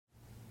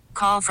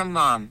call from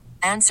mom.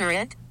 Answer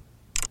it.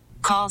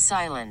 Call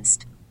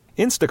silenced.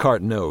 Instacart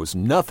knows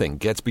nothing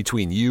gets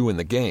between you and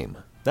the game.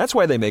 That's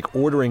why they make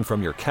ordering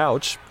from your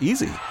couch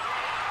easy.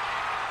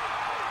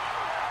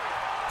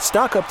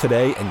 Stock up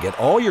today and get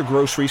all your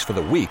groceries for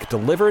the week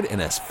delivered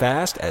in as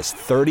fast as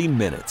 30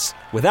 minutes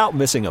without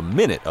missing a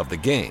minute of the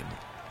game.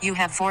 You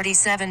have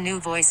 47 new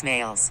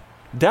voicemails.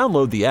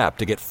 Download the app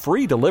to get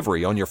free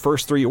delivery on your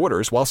first 3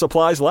 orders while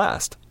supplies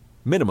last.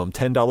 Minimum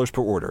 $10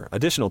 per order.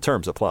 Additional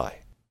terms apply.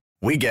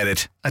 We get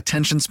it.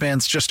 Attention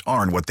spans just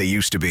aren't what they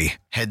used to be.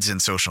 Heads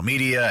in social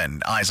media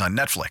and eyes on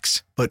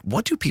Netflix. But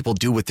what do people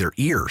do with their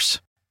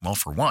ears? Well,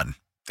 for one,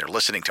 they're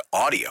listening to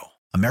audio.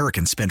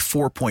 Americans spend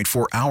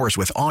 4.4 hours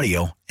with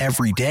audio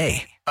every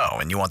day. Oh,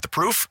 and you want the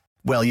proof?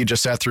 Well, you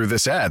just sat through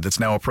this ad that's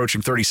now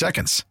approaching 30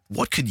 seconds.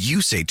 What could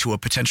you say to a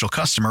potential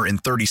customer in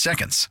 30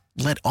 seconds?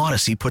 Let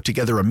Odyssey put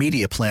together a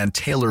media plan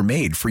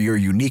tailor-made for your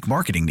unique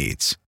marketing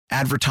needs.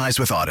 Advertise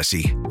with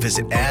Odyssey.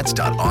 Visit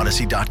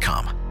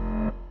ads.odyssey.com.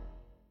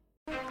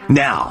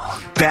 Now,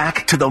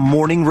 back to the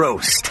morning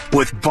roast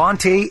with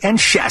Bonte and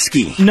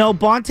Shasky. No,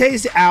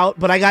 Bonte's out,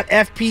 but I got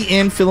FP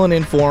in filling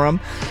in for him.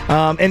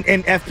 And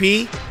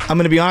FP, I'm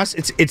going to be honest,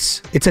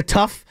 it's a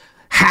tough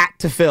hat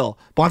to fill.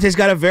 Bonte's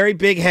got a very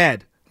big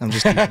head. I'm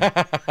just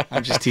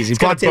teasing.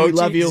 Bonte, we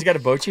love you. He's got a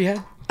Bochy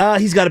head?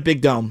 He's got a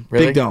big dome.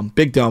 Really?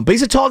 Big dome. But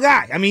he's a tall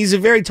guy. I mean, he's a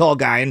very tall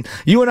guy, and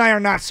you and I are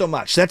not so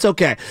much. That's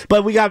okay.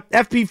 But we got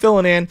FP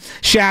filling in.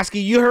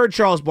 Shasky, you heard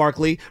Charles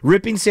Barkley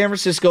ripping San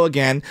Francisco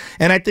again,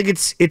 and I think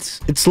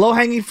it's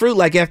low-hanging fruit,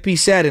 like FP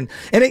said, and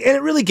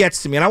it really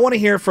gets to me. And I want to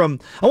hear from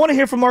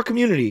our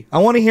community. I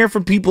want to hear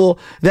from people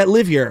that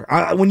live here.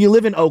 When you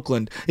live in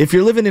Oakland, if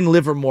you're living in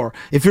Livermore,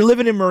 if you're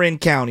living in Marin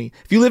County,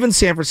 if you live in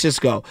San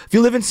Francisco, if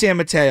you live in San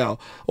Mateo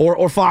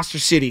or Foster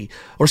City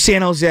or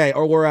San Jose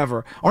or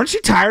wherever, aren't you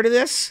tired of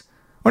this?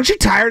 Aren't you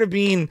tired of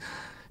being,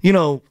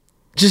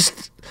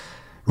 just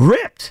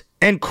ripped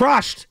and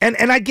crushed? And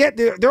I get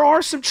there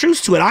are some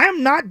truths to it. I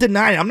am not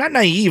denying. I'm not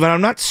naive, and I'm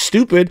not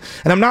stupid,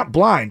 and I'm not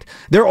blind.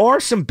 There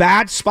are some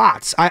bad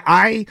spots.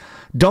 I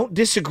don't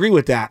disagree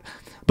with that.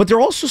 But there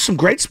are also some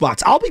great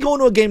spots. I'll be going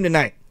to a game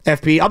tonight,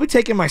 FP. I'll be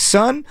taking my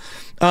son.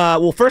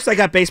 First I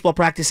got baseball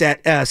practice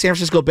at San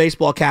Francisco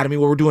Baseball Academy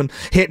where we're doing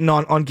hitting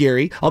on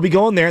Geary. I'll be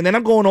going there, and then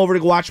I'm going over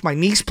to watch my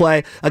niece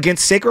play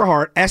against Sacred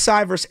Heart,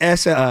 SI versus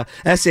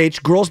SH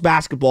girls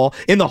basketball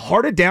in the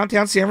heart of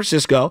downtown San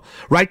Francisco,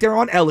 right there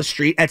on Ellis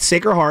Street at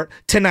Sacred Heart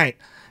tonight.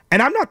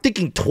 And I'm not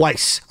thinking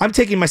twice. I'm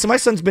taking my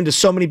son's been to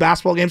so many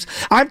basketball games.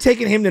 I'm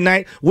taking him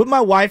tonight with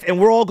my wife, and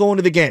we're all going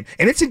to the game.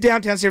 And it's in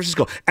downtown San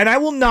Francisco. And I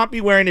will not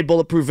be wearing a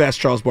bulletproof vest,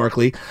 Charles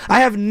Barkley.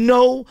 I have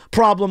no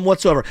problem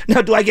whatsoever.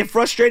 Now, do I get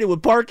frustrated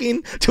with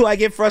parking? Do I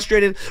get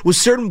frustrated with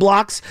certain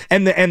blocks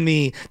and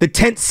the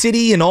tent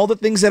city and all the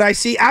things that I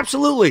see?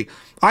 Absolutely.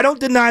 I don't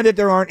deny that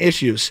there aren't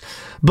issues.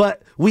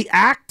 But we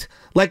act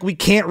like we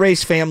can't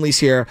raise families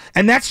here,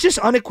 and that's just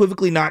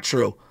unequivocally not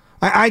true.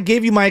 I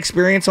gave you my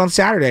experience on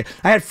Saturday.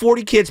 I had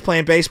 40 kids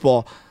playing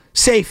baseball,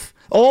 safe,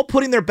 all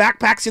putting their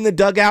backpacks in the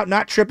dugout,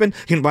 not tripping.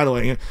 By the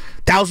way,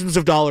 thousands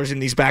of dollars in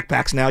these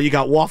backpacks now. You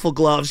got waffle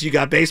gloves, you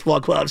got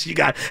baseball gloves, you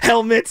got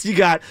helmets, you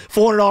got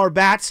 $400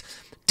 bats.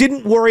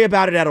 Didn't worry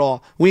about it at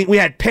all. We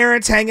had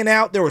parents hanging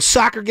out. There were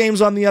soccer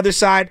games on the other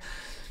side.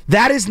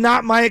 That is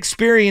not my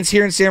experience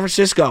here in San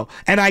Francisco.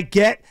 And I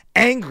get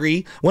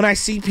angry when I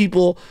see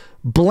people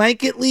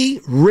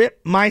blanketly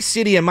rip my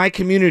city and my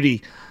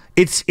community.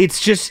 It's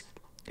just...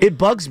 It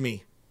bugs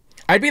me.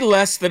 I'd be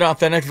less than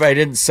authentic if I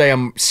didn't say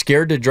I'm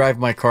scared to drive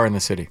my car in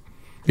the city.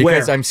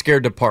 Because I'm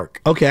scared to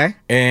park. Okay.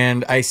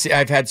 And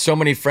I've had so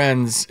many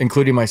friends,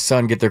 including my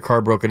son, get their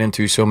car broken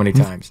into so many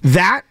times.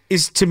 That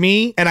is, to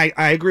me, and I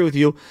agree with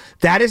you,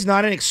 that is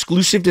not an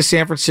exclusive to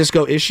San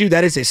Francisco issue.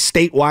 That is a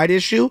statewide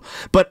issue.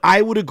 But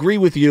I would agree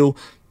with you,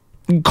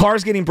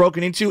 cars getting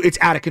broken into, it's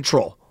out of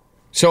control.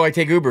 So I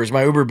take Ubers.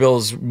 My Uber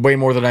bill's way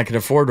more than I can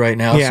afford right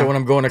now. Yeah. So when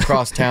I'm going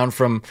across town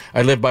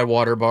I live by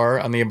Water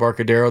Bar on the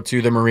Embarcadero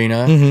to the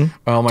marina.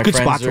 My Good friends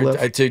spot to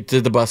live.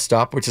 to the bus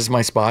stop, which is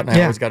my spot. And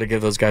I always got to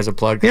give those guys a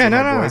plug.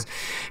 Yeah, boys.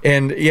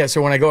 And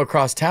so when I go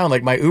across town,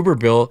 like my Uber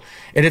bill,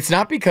 and it's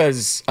not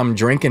because I'm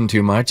drinking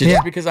too much. It's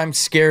just because I'm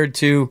scared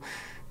to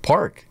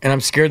park, and I'm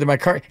scared that my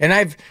car. And I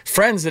have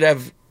friends that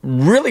have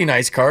really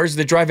nice cars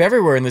that drive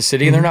everywhere in the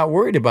city, and they're not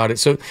worried about it.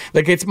 So,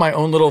 it's my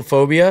own little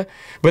phobia.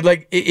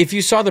 But, if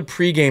you saw the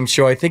pregame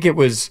show, I think it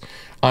was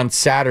on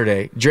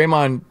Saturday,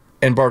 Draymond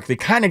and Barkley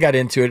kind of got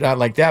into it, not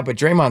like that, but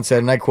Draymond said,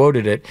 and I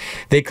quoted it,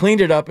 "They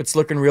cleaned it up. It's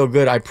looking real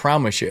good. I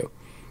promise you."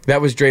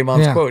 That was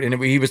Draymond's quote.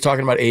 And he was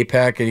talking about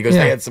APEC, and he goes,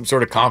 they had some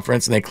sort of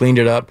conference, and they cleaned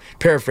it up.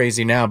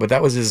 Paraphrasing now, but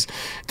that was his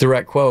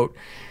direct quote.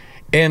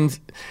 And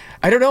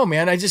I don't know,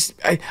 man.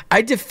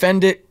 I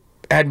defend it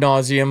ad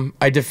nauseum.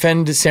 I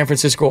defend San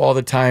Francisco all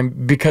the time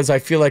because I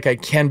feel like I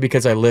can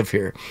because I live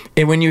here.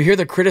 And when you hear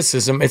the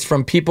criticism, it's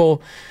from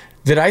people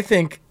that I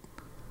think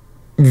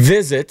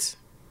visit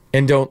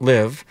and don't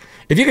live.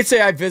 If you could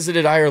say I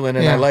visited Ireland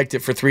and I liked it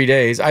for 3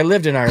 days, I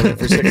lived in Ireland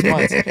for 6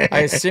 months. I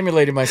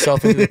assimilated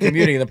myself into the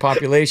community and the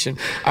population.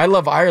 I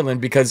love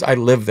Ireland because I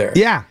live there.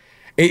 Yeah.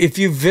 if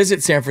you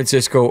visit San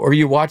Francisco or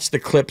you watch the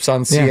clips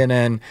on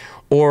CNN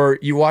or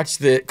you watch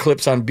the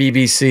clips on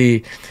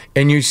BBC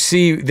and you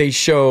see they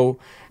show,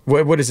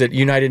 what is it,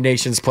 United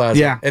Nations Plaza.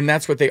 Yeah. And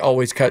that's what they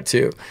always cut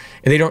to.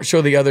 And they don't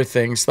show the other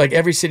things. Like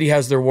every city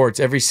has their warts.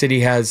 Every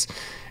city has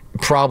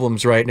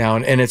problems right now.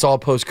 And it's all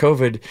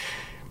post-COVID.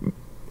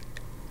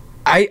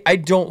 I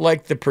don't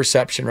like the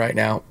perception right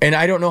now, and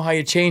I don't know how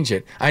you change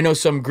it. I know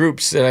some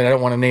groups, and I don't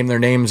want to name their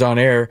names on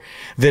air,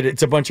 that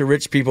it's a bunch of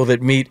rich people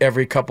that meet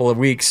every couple of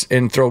weeks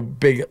and throw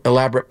big,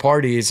 elaborate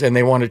parties, and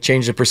they want to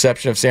change the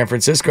perception of San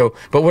Francisco.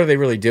 But what are they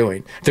really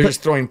doing? They're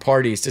just throwing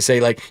parties to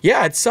say, like,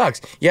 yeah, it sucks.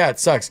 Yeah, it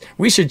sucks.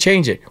 We should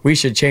change it. We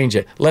should change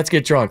it. Let's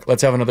get drunk.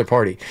 Let's have another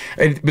party.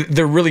 And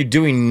they're really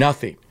doing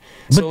nothing.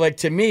 So, like,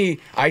 to me,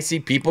 I see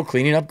people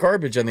cleaning up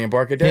garbage on the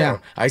Embarcadero. Yeah.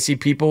 I see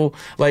people,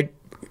 like,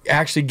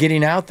 actually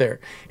getting out there.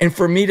 And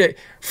for me to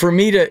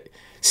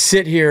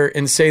sit here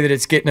and say that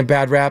it's getting a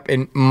bad rap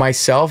and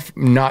myself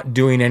not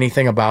doing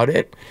anything about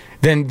it,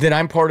 then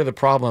I'm part of the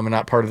problem and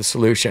not part of the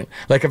solution.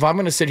 Like if I'm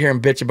going to sit here and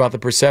bitch about the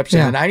perception,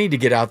 then I need to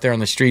get out there on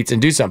the streets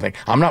and do something.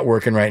 I'm not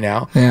working right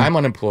now. I'm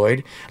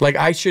unemployed. Like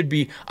I should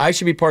be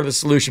part of the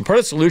solution. Part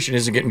of the solution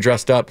isn't getting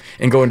dressed up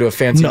and going to a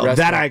fancy restaurant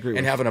that I agree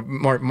and with.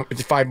 having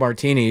 5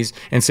 martinis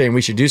and saying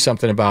we should do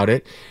something about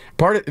it.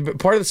 Part of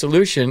the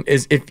solution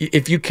is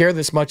if you care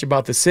this much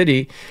about the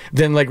city,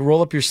 then like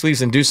roll up your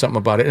sleeves and do something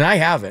about it. And I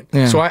haven't.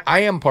 So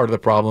I am part of the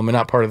problem and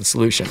not part of the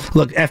solution.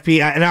 Look,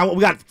 FP,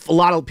 we got a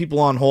lot of people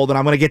on hold, and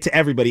I'm going to get to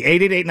everybody.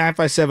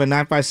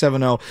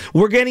 888-957-9570.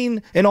 We're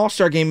getting an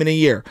all-star game in a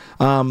year.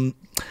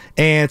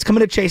 And it's coming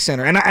to Chase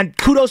Center. And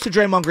kudos to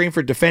Draymond Green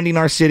for defending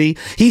our city.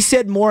 He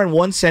said more in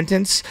one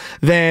sentence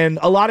than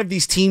a lot of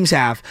these teams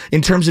have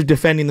in terms of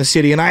defending the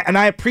city. And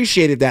I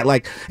appreciated that.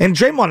 And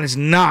Draymond is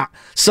not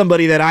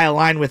somebody that I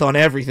align with on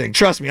everything.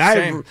 Trust me.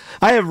 I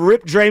have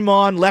ripped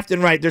Draymond left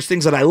and right. There's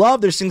things that I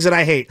love. There's things that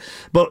I hate.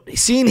 But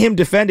seeing him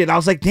defend it, I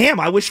was like, damn,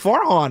 I wish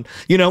Farhan,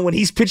 when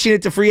he's pitching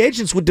it to free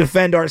agents, would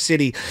defend our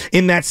city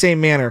in that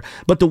same manner.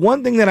 But the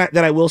one thing that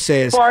I will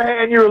say is,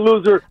 Farhan, you're a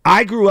loser.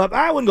 I grew up,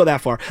 I wouldn't go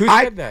that far. Who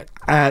said that?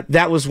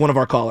 That was one of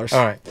our callers.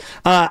 All right.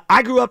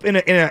 I grew up in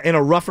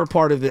a rougher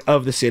part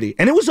of the city,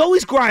 and it was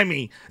always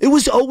grimy.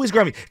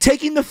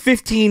 Taking the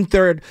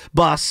 15-third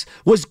bus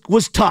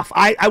was tough.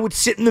 I would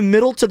sit in the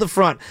middle to the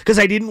front because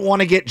I didn't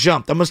want to get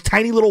jumped. I'm a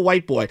tiny little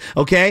white boy.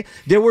 Okay,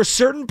 there were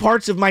certain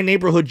parts of my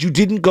neighborhood you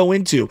didn't go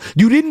into.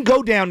 You didn't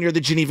go down near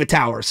the Geneva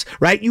Towers,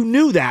 right? You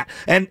knew that,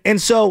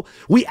 and so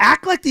we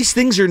act like these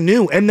things are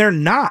new, and they're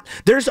not.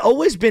 There's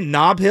always been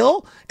Nob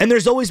Hill, and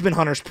there's always been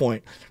Hunters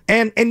Point,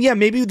 and yeah,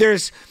 maybe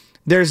there's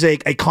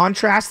a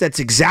contrast that's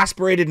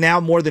exasperated now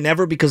more than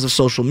ever because of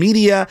social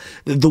media,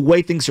 the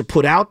way things are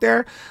put out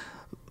there.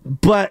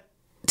 But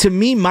to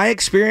me, my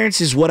experience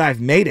is what I've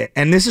made it.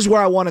 And this is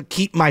where I want to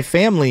keep my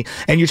family.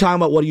 And you're talking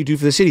about what do you do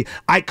for the city?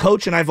 I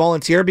coach and I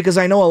volunteer because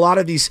I know a lot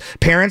of these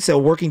parents that are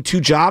working 2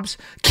 jobs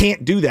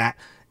can't do that.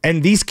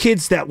 And these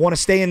kids that want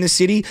to stay in this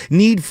city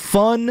need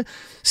fun,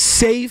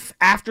 safe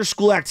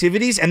after-school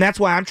activities, and that's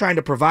why I'm trying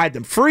to provide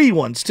them. Free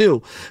ones,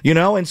 too,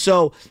 And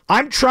so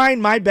I'm trying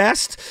my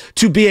best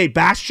to be a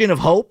bastion of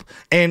hope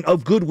and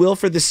of goodwill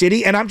for the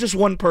city, and I'm just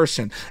one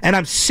person. And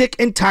I'm sick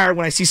and tired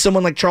when I see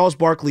someone like Charles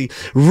Barkley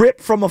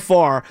rip from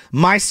afar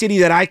my city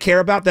that I care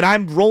about, that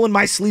I'm rolling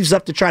my sleeves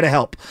up to try to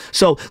help.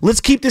 So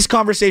let's keep this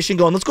conversation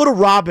going. Let's go to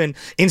Robin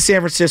in San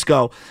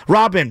Francisco.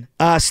 Robin,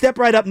 step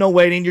right up, no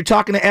waiting. You're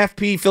talking to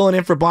FP, filling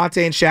in for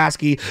Bonte and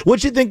Shasky.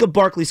 What'd you think of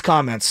Barkley's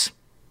comments?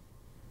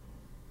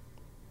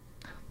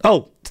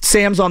 Oh,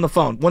 Sam's on the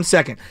phone. 1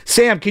 second.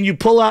 Sam, can you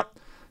pull up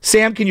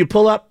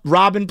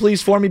Robin,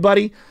 please, for me,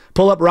 buddy?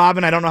 Pull up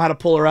Robin. I don't know how to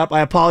pull her up. I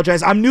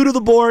apologize. I'm new to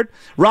the board.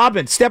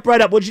 Robin, step right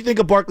up. What'd you think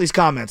of Barkley's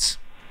comments?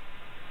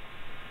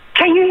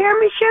 Can you hear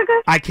me,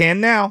 Sugar? I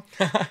can now.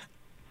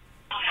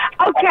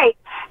 Okay,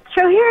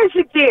 so here's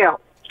the deal.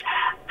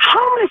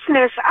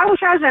 Homelessness, I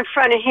wish I was in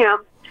front of him.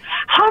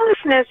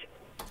 Homelessness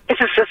is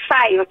a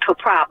societal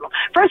problem.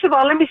 First of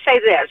all, let me say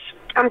this.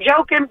 I'm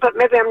joking, but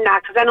maybe I'm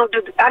not because I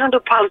don't do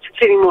politics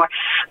anymore.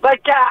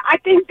 But I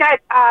think that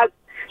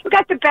we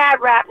got the bad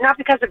rap not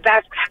because of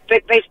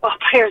baseball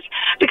players,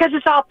 because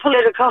it's all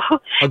political.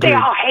 Agreed. They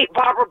all hate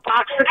Barbara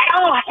Boxer.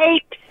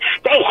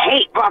 They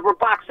hate Barbara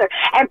Boxer,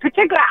 and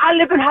particularly I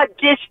live in her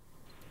district.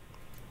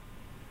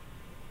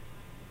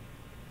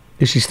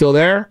 Is she still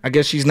there? I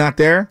guess she's not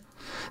there.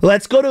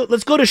 Let's go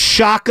to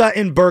Shaka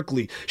in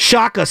Berkeley.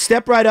 Shaka,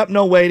 step right up,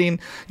 no waiting.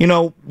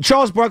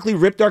 Charles Barkley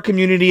ripped our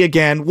community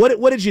again.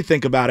 What did you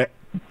think about it?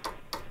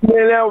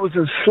 Man, that was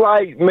a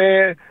slight,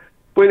 man.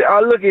 But I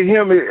look at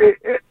him,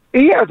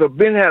 he had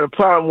a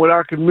problem with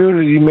our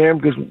community, man,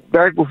 because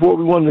back before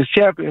we won the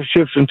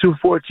championships in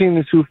 2014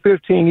 and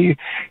 2015, he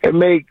had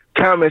made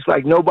comments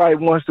like nobody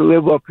wants to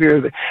live up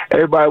here,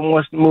 everybody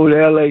wants to move to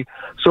L.A.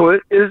 So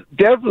it's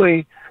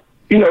definitely,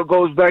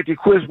 goes back to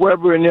Chris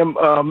Webber and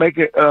them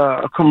making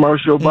a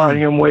commercial about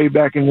him way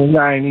back in the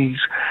 90s,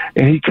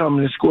 and he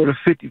coming and scored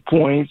 50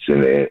 points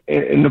in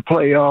the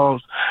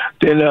playoffs.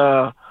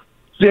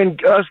 Then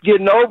us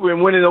getting over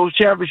and winning those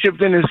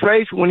championships in his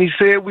face when he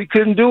said we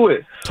couldn't do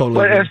it. Totally.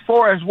 But as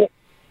far as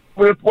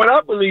with what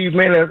I believe,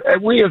 man,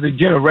 as we as a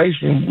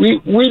generation,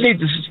 we need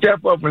to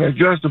step up and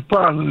address the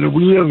problem that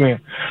we live in.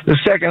 The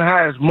second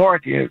highest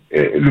market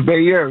in the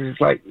Bay Area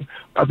is like,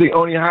 I think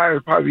only higher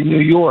is probably New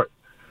York.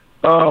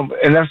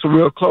 And that's a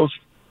real close,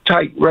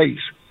 tight race.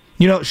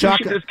 You know,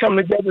 Shaka, we should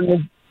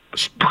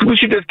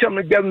just come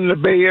together in the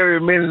Bay Area,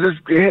 man, and just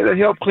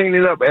help clean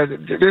it up.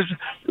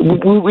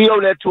 We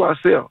owe that to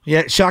ourselves.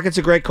 Yeah, Shaka, it's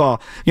a great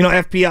call. You know,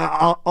 FP,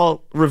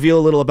 I'll reveal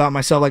a little about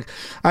myself. Like,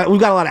 we've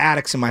got a lot of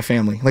addicts in my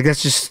family. Like,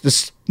 that's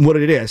just what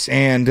it is.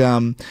 And,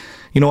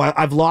 you know,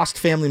 I've lost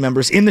family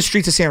members in the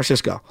streets of San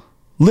Francisco,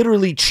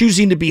 literally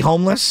choosing to be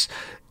homeless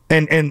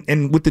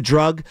and with the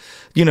drug,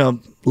 you know,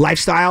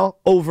 lifestyle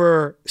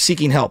over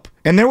seeking help.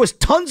 And there was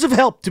tons of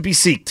help to be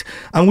sought.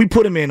 And we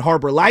put them in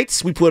Harbor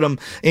Lights. We put them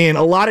in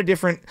a lot of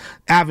different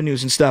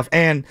avenues and stuff.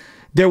 And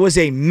there was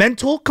a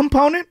mental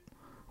component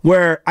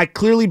where I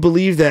clearly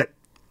believe that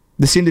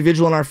this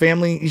individual in our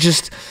family,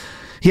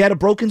 he had a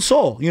broken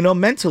soul, you know,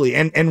 mentally.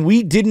 And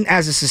we didn't,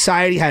 as a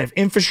society, have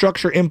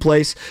infrastructure in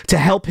place to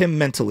help him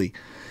mentally.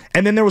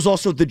 And then there was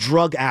also the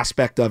drug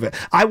aspect of it.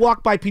 I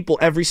walk by people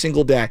every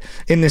single day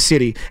in the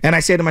city, and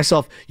I say to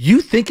myself, you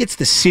think it's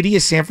the city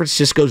of San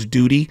Francisco's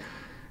duty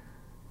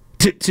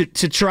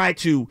to try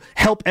to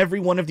help every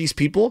one of these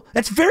people?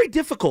 That's very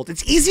difficult.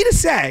 It's easy to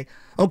say,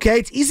 okay?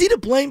 It's easy to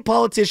blame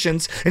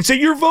politicians and say,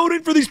 you're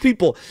voting for these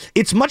people.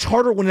 It's much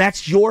harder when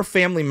that's your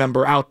family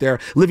member out there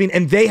living,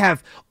 and they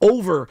have,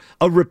 over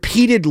a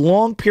repeated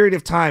long period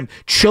of time,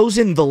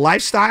 chosen the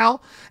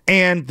lifestyle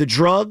and the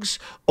drugs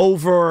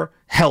over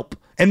help.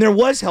 And there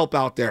was help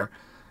out there.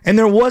 And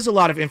there was a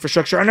lot of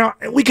infrastructure. I know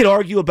we could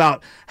argue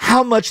about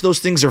how much those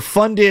things are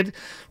funded.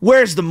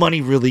 Where's the money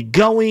really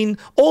going?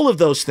 All of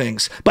those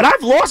things. But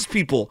I've lost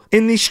people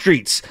in these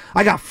streets.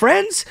 I got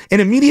friends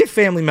and immediate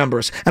family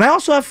members. And I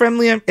also have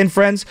family and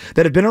friends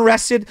that have been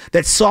arrested,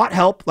 that sought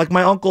help, like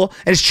my uncle,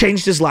 and has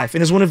changed his life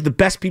and is one of the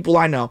best people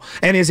I know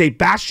and is a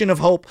bastion of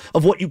hope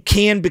of what you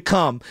can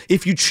become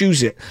if you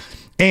choose it.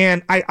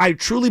 And I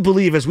truly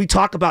believe, as we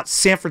talk about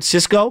San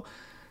Francisco,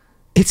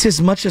 it's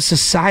as much a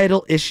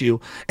societal issue,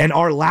 and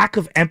our lack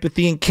of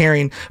empathy and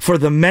caring for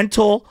the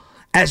mental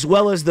as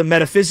well as the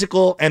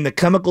metaphysical and the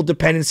chemical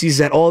dependencies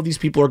that all of these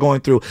people are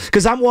going through.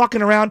 Because I'm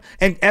walking around,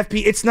 and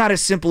FP, it's not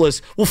as simple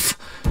as, well,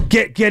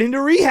 get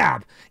into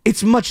rehab.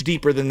 It's much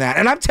deeper than that.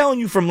 And I'm telling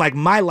you from like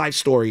my life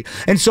story.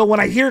 And so when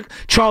I hear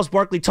Charles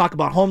Barkley talk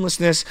about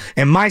homelessness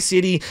and my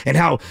city and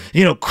how,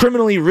 you know,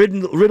 criminally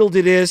riddled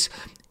it is,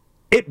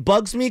 it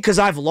bugs me because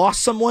I've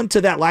lost someone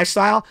to that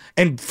lifestyle.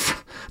 And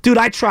dude,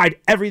 I tried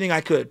everything I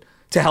could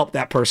to help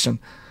that person.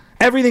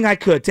 Everything I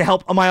could to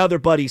help my other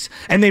buddies.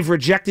 And they've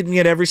rejected me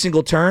at every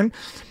single turn.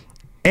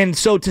 And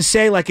so to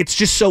say like it's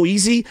just so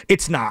easy,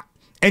 it's not.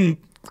 And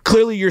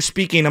clearly you're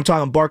speaking, I'm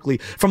talking Barkley,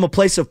 from a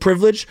place of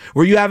privilege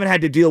where you haven't had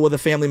to deal with a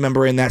family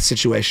member in that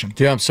situation.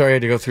 Yeah, I'm sorry I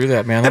had to go through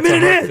that, man.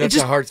 That's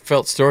a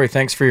heartfelt story.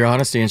 Thanks for your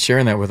honesty and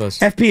sharing that with us.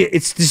 FP,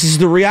 this is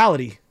the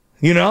reality.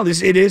 You know,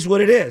 it is what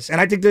it is.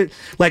 And I think that,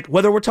 like,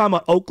 whether we're talking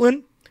about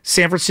Oakland,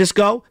 San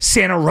Francisco,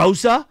 Santa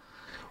Rosa,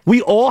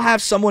 we all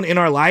have someone in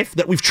our life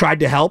that we've tried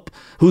to help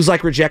who's,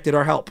 like, rejected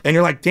our help. And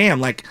you're like, damn,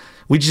 like,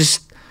 we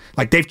just,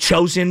 like, they've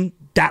chosen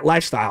that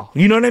lifestyle.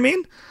 You know what I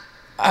mean?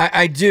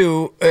 I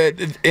do,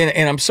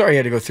 and I'm sorry you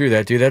had to go through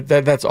that, dude.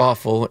 That's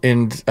awful,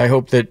 and I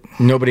hope that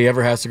nobody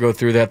ever has to go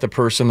through that. The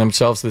person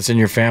themselves that's in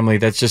your family,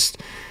 that's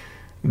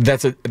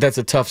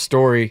a tough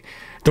story.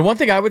 The one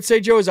thing I would say,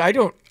 Joe, is I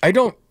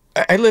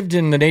lived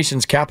in the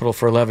nation's capital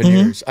for 11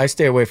 years. I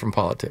stay away from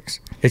politics.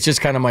 It's just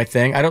kind of my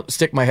thing. I don't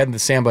stick my head in the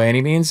sand by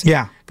any means.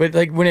 Yeah. But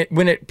like when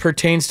it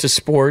pertains to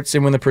sports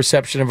and when the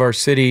perception of our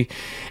city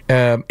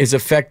is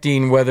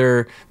affecting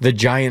whether the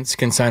Giants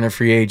can sign a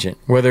free agent,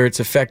 whether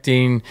it's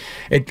affecting,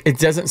 it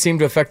doesn't seem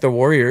to affect the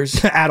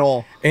Warriors at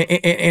all.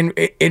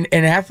 And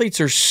athletes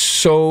are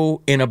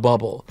so in a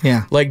bubble.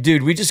 Yeah. Like,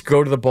 dude, we just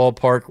go to the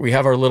ballpark. We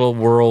have our little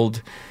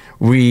world.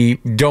 We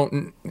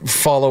don't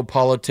follow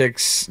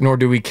politics, nor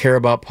do we care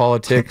about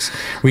politics.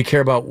 We care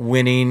about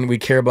winning. We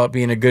care about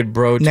being a good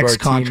bro to our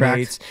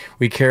teammates.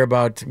 We care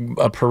about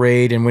a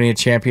parade and winning a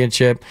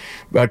championship,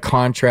 a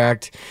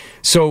contract.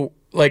 So,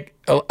 like,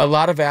 a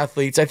lot of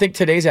athletes, I think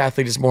today's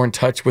athlete is more in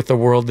touch with the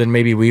world than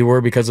maybe we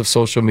were because of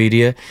social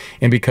media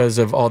and because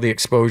of all the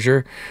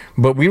exposure.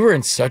 But we were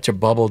in such a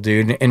bubble,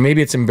 dude. And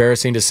maybe it's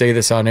embarrassing to say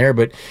this on air,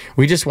 but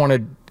we just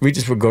would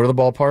go to the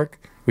ballpark.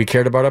 We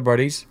cared about our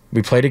buddies.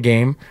 We played a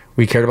game.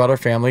 We cared about our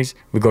families.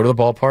 We go to the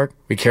ballpark.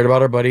 We cared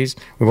about our buddies.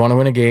 We want to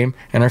win a game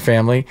and our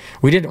family.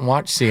 We didn't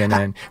watch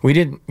CNN. We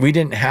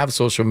didn't have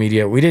social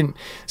media. We didn't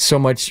so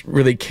much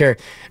really care.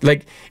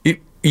 Like,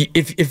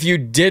 if you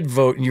did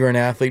vote and you were an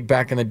athlete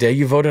back in the day,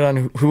 you voted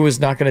on who was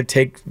not going to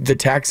take the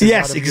taxes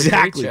out of your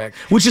paycheck.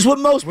 Which is what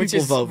most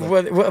people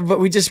vote. But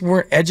we just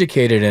weren't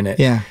educated in it.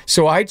 Yeah.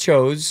 So I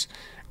chose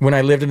when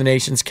I lived in the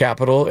nation's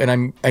capital,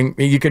 and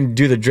you can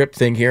do the drip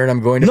thing here, and I'm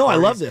going to I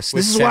love this.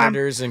 With This is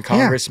senators and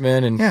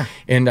congressmen,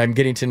 and I'm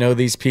getting to know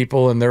these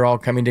people, and they're all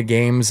coming to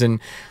games, and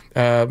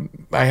I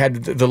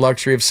had the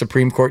luxury of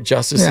Supreme Court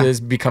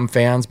justices become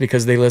fans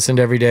because they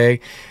listened every day.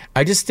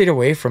 I just stayed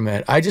away from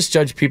it. I just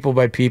judge people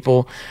by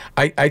people.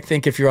 I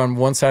think if you're on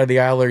one side of the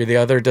aisle or the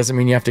other, it doesn't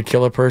mean you have to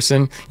kill a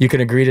person. You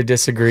can agree to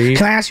disagree.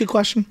 Can I ask you a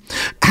question?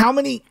 How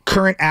many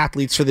current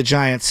athletes for the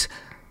Giants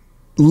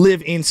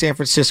live in San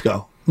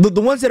Francisco?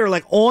 The ones that are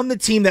like on the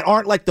team that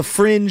aren't like the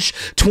fringe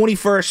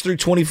 21st through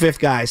 25th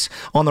guys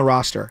on the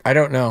roster. I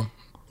don't know.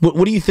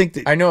 What do you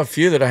think? I know a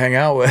few that I hang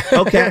out with.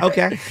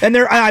 Okay. And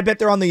I bet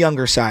they're on the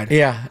younger side.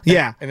 Yeah.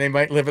 Yeah. And they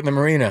might live in the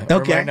marina.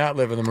 Okay. Or might not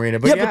live in the marina.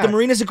 But but the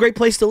marina's a great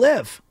place to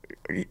live.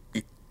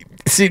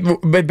 See,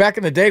 but back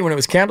in the day when it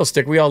was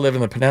Candlestick, we all lived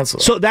in the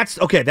peninsula. So that's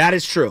okay. That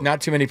is true. Not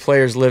too many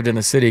players lived in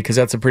the city because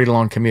that's a pretty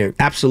long commute.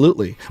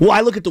 Absolutely. Well, I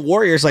look at the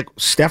Warriors like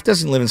Steph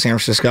doesn't live in San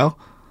Francisco.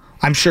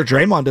 I'm sure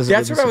Draymond doesn't.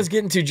 That's what I was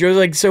getting to, Joe.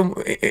 Like, so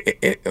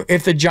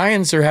if the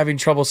Giants are having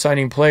trouble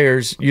signing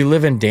players, you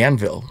live in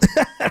Danville,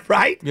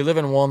 right? You live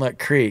in Walnut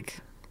Creek.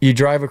 You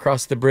drive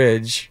across the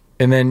bridge,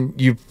 and then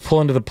you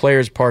pull into the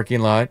players'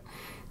 parking lot.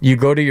 You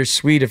go to your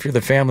suite if you're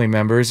the family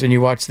members, and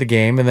you watch the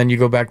game, and then you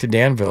go back to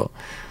Danville.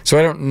 So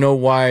I don't know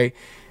why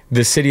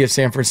the city of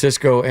San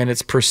Francisco and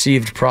its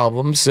perceived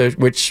problems,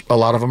 which a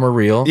lot of them are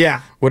real,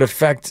 would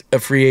affect a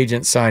free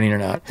agent signing or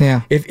not.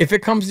 Yeah. If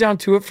it comes down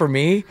to it for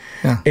me,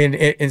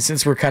 and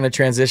since we're kind of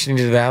transitioning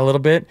to that a little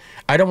bit,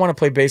 I don't want to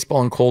play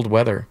baseball in cold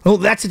weather. Well,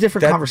 that's a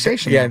different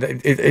conversation. Yeah,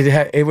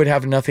 it would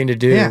have nothing to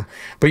do. Yeah.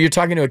 But you're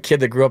talking to a kid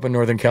that grew up in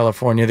Northern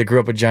California, that grew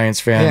up a Giants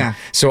fan. Yeah.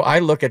 So I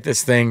look at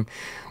this thing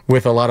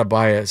with a lot of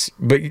bias,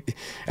 but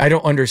I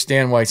don't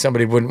understand why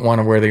somebody wouldn't want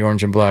to wear the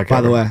orange and black.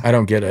 By the way, I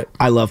don't get it.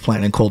 I love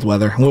playing in cold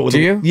weather. Do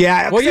you?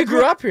 Yeah. Well, you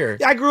grew up here.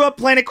 Yeah, I grew up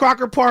playing at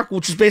Crocker Park,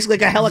 which is basically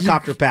like a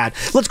helicopter pad.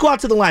 Let's go out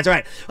to the lines. All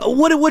right.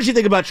 What did you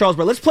think about Charles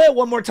Barkley? Let's play it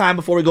one more time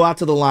before we go out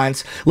to the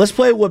lines. Let's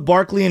play what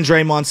Barkley and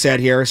Draymond said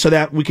here so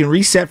that we can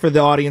reset for the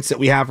audience that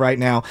we have right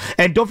now.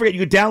 And don't forget, you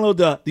can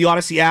download the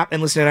Odyssey app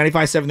and listen to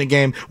 95.7 The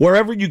Game.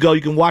 Wherever you go,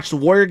 you can watch the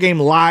Warrior game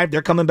live.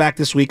 They're coming back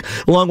this week,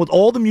 along with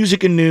all the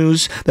music and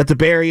news that the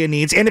Bay Area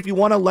needs. And if you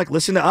want to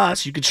listen to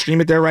us, you can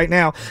stream it there right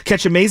now.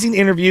 Catch amazing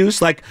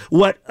interviews like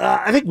what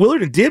I think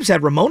Willard and Dibbs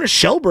had Ramona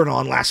Shelburne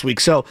on last week.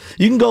 So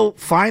you can go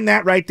find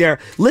that right there.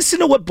 Listen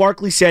to what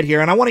Barkley said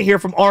here, and I want to hear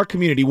from our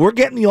community. We're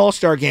getting the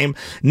All-Star game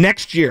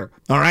next year.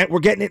 All right, we're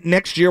getting it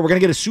next year. We're going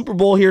to get a Super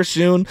Bowl here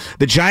soon.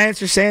 The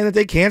Giants are saying that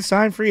they can't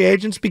sign free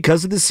agents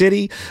because of the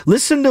city.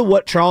 Listen to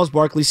what Charles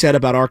Barkley said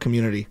about our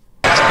community.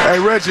 Hey,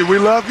 Reggie, we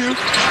love you.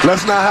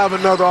 Let's not have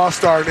another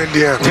All-Star in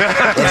Indiana.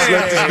 Let's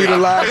let this be the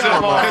last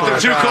one, my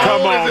friend.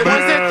 Come on, man.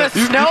 Was it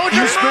the snow,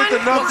 You spent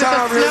enough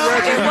time here,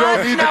 Reggie. You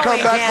don't need to come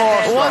back for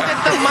All-Star. Was it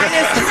the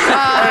minus,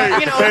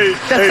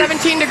 the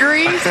 17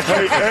 degrees?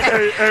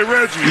 Hey,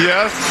 Reggie.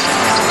 Yes?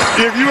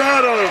 If you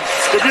had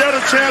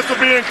a chance of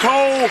being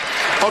cold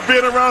or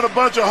being around a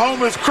bunch of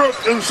homeless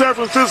crooks in San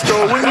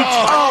Francisco, when you...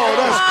 Oh,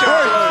 that's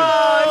crazy.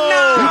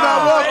 You're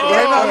not welcome.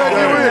 They're not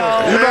letting you in.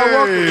 You're not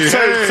welcome.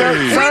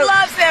 We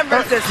love San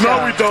Francisco.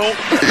 No, we don't.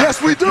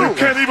 Yes, we do. You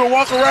can't even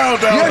walk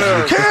around down there.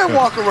 Yes, you can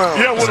walk around.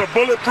 Yeah, with a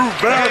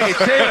bulletproof bag.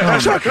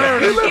 Chuck, you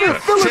live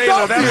in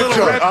Philadelphia. That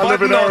little red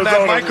button on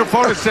that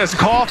microphone that says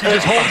cough, you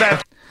just hold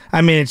that.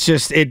 I mean, it's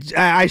just,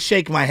 I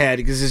shake my head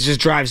because it just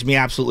drives me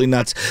absolutely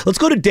nuts. Let's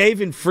go to Dave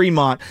in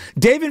Fremont.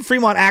 Dave in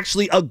Fremont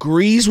actually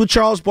agrees with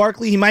Charles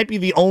Barkley. He might be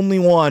the only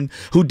one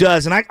who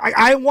does, and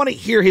I want to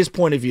hear his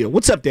point of view.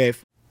 What's up,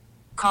 Dave?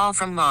 Call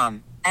from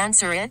mom.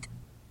 Answer it.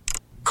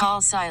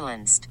 Call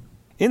silenced.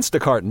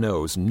 Instacart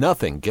knows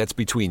nothing gets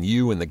between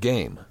you and the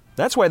game.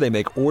 That's why they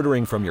make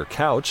ordering from your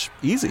couch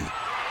easy.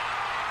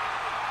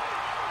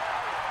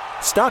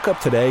 Stock up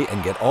today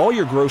and get all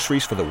your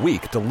groceries for the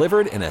week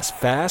delivered in as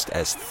fast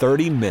as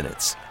 30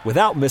 minutes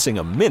without missing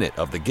a minute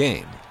of the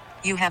game.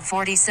 You have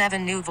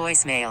 47 new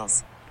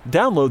voicemails.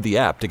 Download the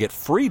app to get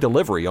free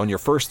delivery on your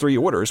first 3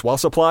 orders while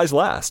supplies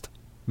last.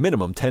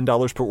 Minimum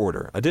 $10 per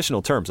order.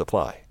 Additional terms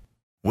apply.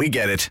 We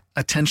get it.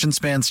 Attention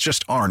spans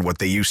just aren't what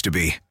they used to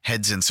be.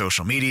 Heads in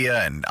social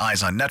media and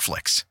eyes on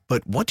Netflix.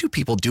 But what do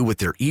people do with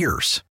their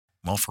ears?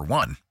 Well, for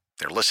one,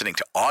 they're listening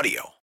to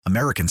audio.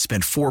 Americans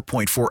spend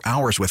 4.4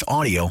 hours with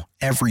audio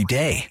every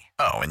day.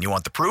 Oh, and you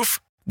want the proof?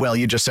 Well,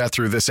 you just sat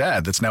through this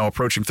ad that's now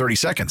approaching 30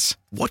 seconds.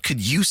 What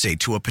could you say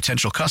to a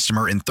potential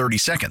customer in 30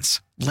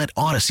 seconds? Let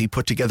Odyssey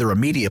put together a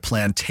media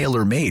plan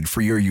tailor-made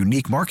for your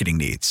unique marketing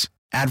needs.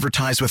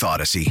 Advertise with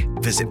Odyssey.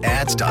 Visit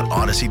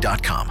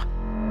ads.odyssey.com.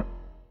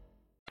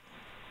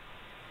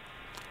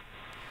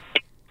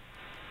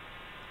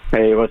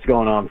 Hey, what's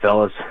going on,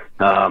 fellas?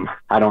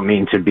 I don't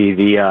mean to be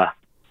the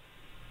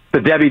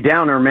Debbie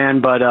Downer,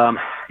 man, but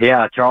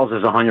yeah, Charles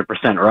is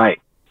 100%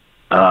 right.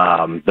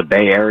 The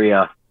Bay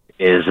Area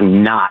is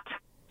not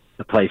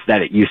the place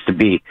that it used to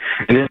be.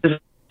 And this is,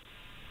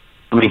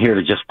 here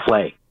to just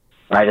play,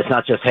 right? It's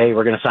not just, hey,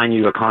 we're going to sign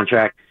you to a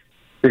contract.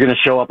 You're going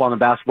to show up on the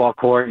basketball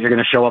court. You're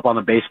going to show up on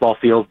the baseball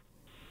field.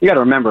 you got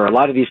to remember, a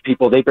lot of these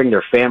people, they bring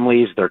their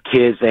families, their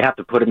kids, they have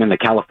to put them in the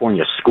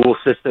California school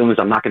systems.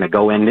 I'm not going to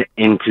go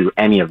into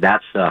any of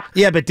that stuff.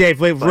 Yeah, but Dave,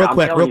 wait, real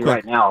quick.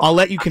 Right now, I'll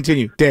let you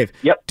continue. Dave,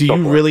 do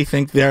you really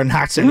think they're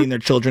not sending their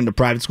children to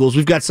private schools?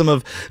 We've got some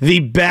of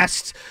the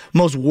best,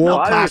 most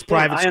world-class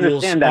private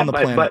schools on the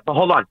planet. But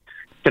hold on.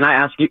 Can I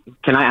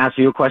ask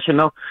you a question,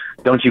 though?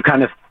 Don't you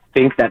kind of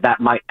think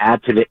that might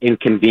add to the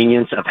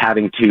inconvenience of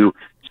having to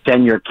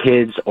send your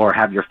kids or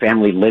have your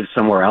family live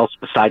somewhere else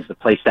besides the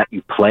place that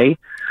you play?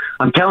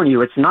 I'm telling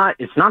you, it's not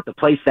the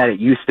place that it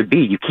used to be.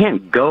 You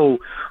can't go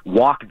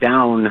walk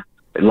down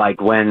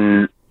like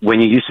when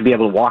you used to be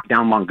able to walk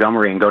down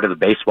Montgomery and go to the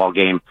baseball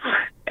game,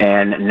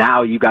 and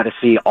now you got to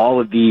see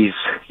all of these,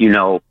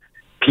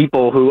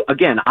 people who,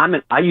 again, I'm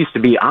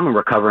a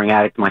recovering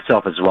addict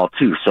myself as well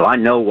too, so I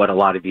know what a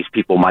lot of these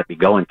people might be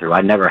going through.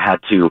 I never had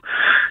to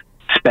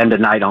spend a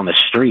night on the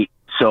street,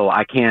 so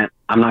I'm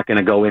not going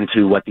to go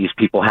into what these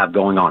people have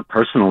going on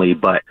personally,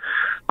 but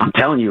I'm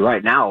telling you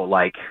right now,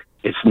 like,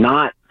 it's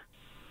not.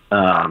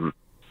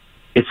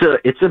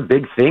 It's a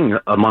big thing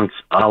amongst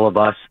all of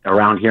us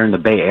around here in the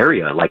Bay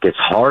Area. Like, it's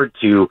hard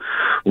to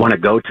want to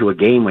go to a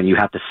game when you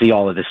have to see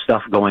all of this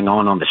stuff going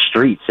on the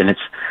streets, and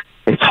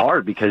it's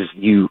hard because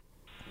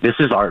this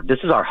is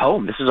our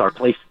home. This is our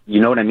place.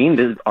 You know what I mean?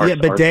 Dave, are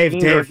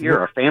here.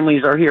 Our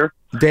families are here.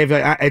 Dave,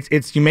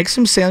 you make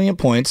some salient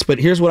points, but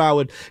here's what I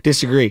would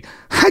disagree.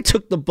 I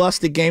took the bus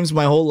to games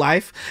my whole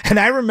life, and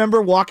I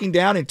remember walking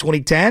down in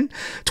 2010,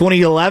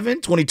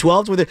 2011,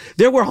 2012, where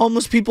there were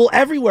homeless people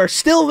everywhere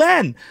still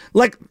then.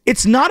 Like,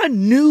 it's not a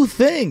new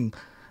thing.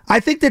 I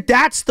think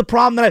that's the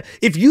problem.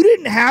 If you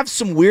didn't have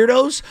some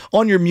weirdos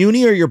on your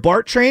Muni or your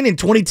BART train in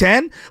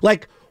 2010,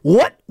 like,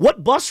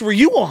 what bus were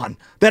you on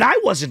that I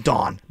wasn't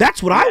on?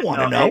 That's what I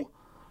want to know.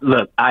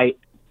 Look,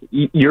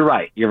 you're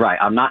right.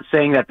 I'm not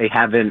saying that they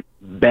haven't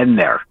been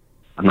there.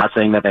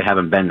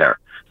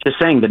 Just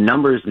saying the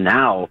numbers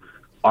now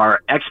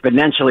are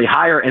exponentially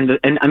higher.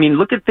 And I mean,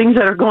 look at things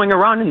that are going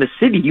around in the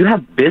city. You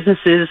have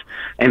businesses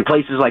and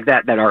places like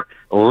that are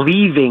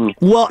leaving.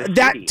 Well,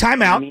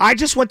 time out. I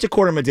just went to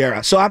Corte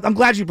Madera, so I'm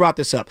glad you brought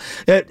this up.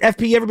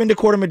 FP, you ever been to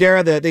Corte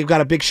Madera? They've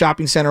got a big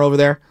shopping center over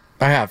there.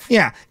 I have.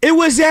 Yeah, it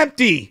was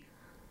empty.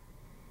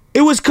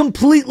 It was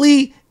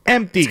completely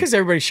empty. It's because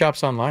everybody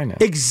shops online now.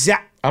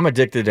 Exactly. I'm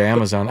addicted to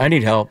Amazon. I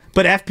need help.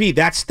 But FP,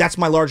 that's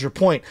my larger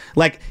point.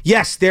 Like,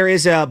 yes, there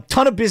is a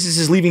ton of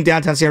businesses leaving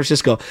downtown San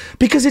Francisco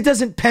because it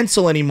doesn't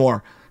pencil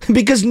anymore.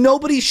 Because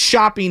nobody's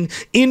shopping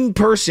in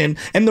person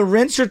and the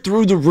rents are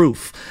through the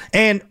roof.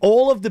 And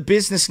all of the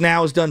business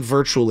now is done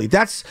virtually.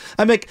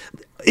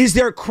 Is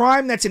there a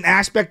crime that's an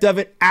aspect of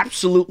it?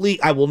 Absolutely.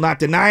 I will not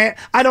deny it.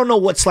 I don't know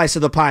what slice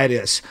of the pie it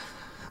is.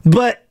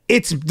 But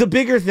it's the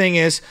bigger thing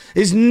is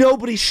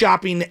nobody's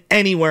shopping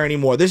anywhere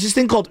anymore. There's this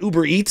thing called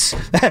Uber Eats.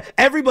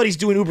 Everybody's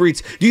doing Uber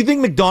Eats. Do you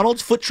think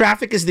McDonald's foot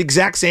traffic is the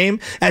exact same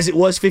as it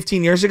was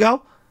 15 years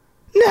ago?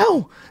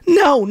 No,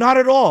 not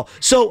at all.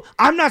 So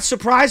I'm not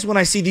surprised when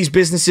I see these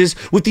businesses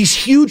with these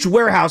huge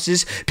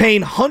warehouses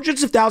paying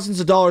hundreds of thousands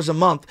of dollars a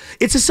month.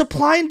 It's a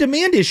supply and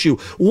demand issue.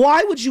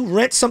 Why would you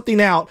rent something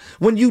out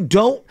when you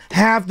don't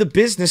have the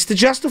business to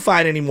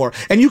justify it anymore?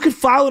 And you can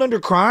file it under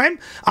crime.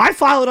 I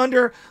file it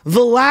under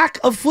the lack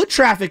of foot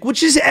traffic,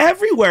 which is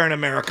everywhere in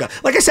America.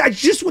 Like I said, I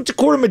just went to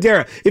Corte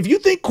Madera. If you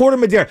think Corte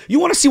Madera,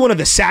 you want to see one of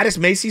the saddest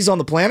Macy's on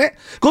the planet?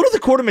 Go to the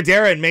Corte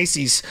Madera and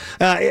Macy's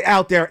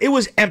out there. It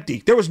was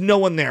empty. There was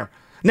no one there.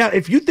 Now,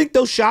 if you think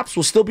those shops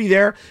will still be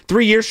there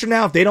 3 years from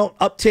now if they don't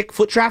uptick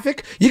foot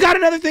traffic, you got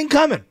another thing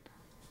coming.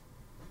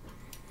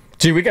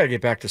 Gee, we got to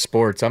get back to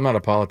sports. I'm not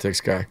a politics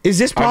guy. Is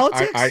this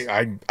politics?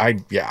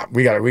 Yeah,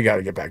 we got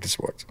to get back to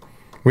sports.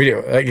 We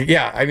do.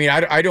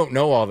 I don't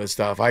know all this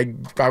stuff. I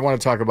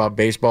want to talk about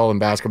baseball and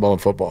basketball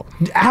and football.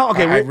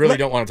 I really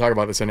don't want to talk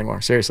about this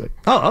anymore. Seriously.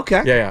 Oh,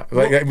 okay. Yeah.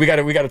 We got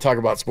to talk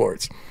about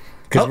sports.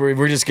 Because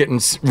we're just getting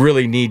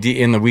really knee-deep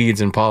in the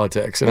weeds in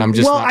politics, and I'm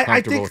just not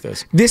comfortable with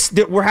this.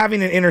 We're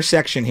having an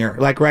intersection here,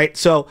 right?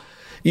 So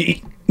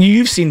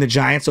you've seen the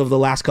Giants over the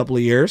last couple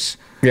of years.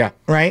 Yeah.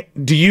 Right?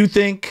 Do you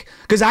think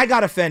 – because I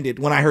got offended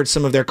when I heard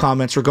some of their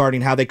comments regarding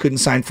how they couldn't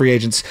sign free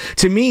agents.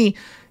 To me,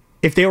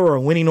 if they were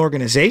a winning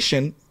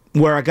organization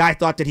where a guy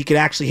thought that he could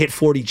actually hit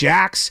 40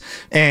 jacks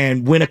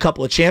and win a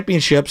couple of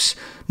championships,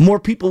 more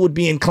people would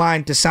be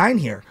inclined to sign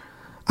here.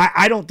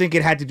 I don't think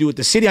it had to do with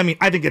the city. I mean,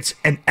 I think it's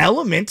an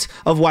element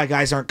of why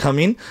guys aren't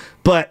coming,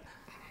 but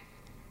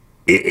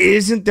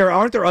aren't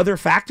there other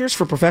factors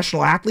for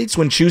professional athletes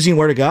when choosing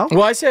where to go?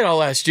 Well, I said all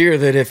last year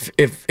that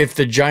if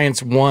the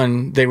Giants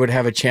won, they would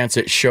have a chance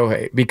at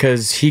Shohei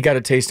because he got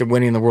a taste of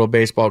winning the World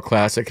Baseball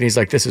Classic, and he's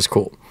like, this is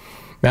cool.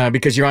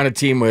 Because you're on a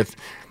team with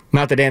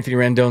Not that Anthony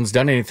Rendon's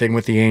done anything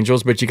with the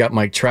Angels, but you got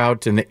Mike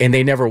Trout, and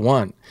they never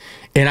won.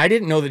 And I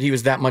didn't know that he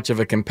was that much of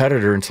a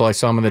competitor until I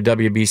saw him in the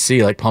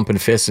WBC, like pumping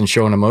fists and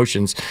showing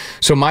emotions.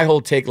 So my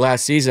whole take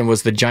last season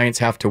was the Giants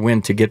have to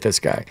win to get this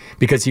guy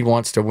because he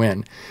wants to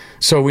win.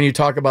 So when you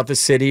talk about the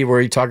city,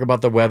 where you talk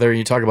about the weather,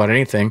 you talk about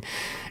anything,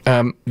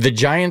 the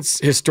Giants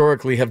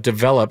historically have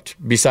developed,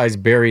 besides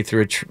Barry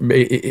through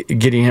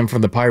getting him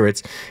from the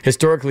Pirates,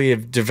 historically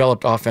have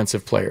developed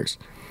offensive players.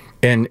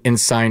 And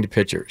signed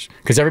pitchers,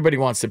 because everybody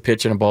wants to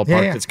pitch in a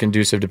ballpark that's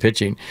conducive to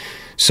pitching.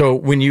 So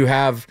when you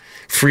have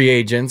free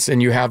agents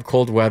and you have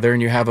cold weather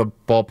and you have a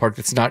ballpark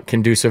that's not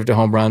conducive to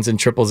home runs, and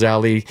Triples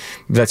Alley,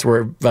 that's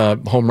where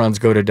home runs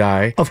go to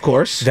die. Of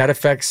course. That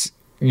affects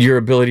your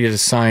ability to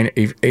sign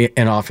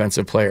an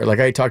offensive player. Like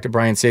I talk to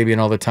Brian Sabian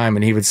all the time,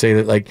 and he would say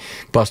that like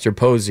Buster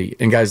Posey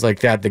and guys like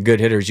that, the good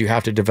hitters, you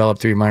have to develop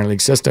through your minor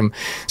league system.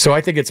 So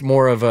I think it's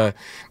more of a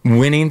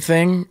winning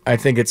thing. I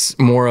think it's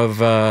more of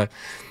a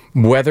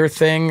weather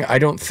thing. I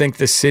don't think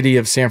the city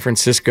of San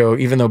Francisco,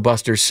 even though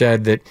Buster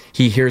said that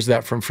he hears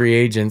that from free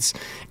agents,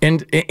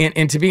 and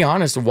to be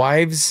honest,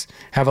 wives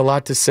have a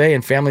lot to say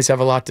and families have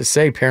a lot to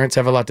say, parents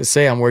have a lot to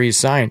say on where you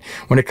sign.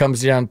 When it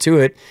comes down to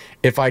it,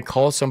 if I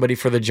call somebody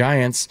for the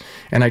Giants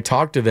and I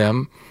talk to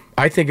them,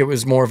 I think it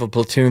was more of a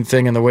platoon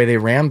thing in the way they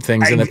ran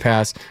things in the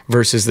past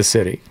versus the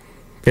city.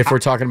 If we're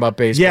talking about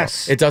baseball,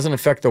 yes, it doesn't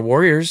affect the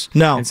Warriors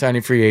in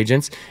signing free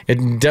agents.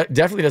 It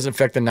definitely doesn't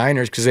affect the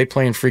Niners because they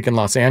play in freaking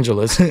Los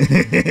Angeles,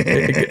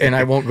 and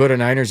I won't go to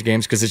Niners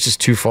games because it's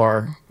just too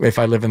far if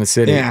I live in the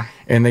city. Yeah.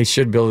 And they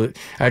should build it.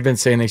 I've been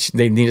saying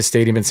they need a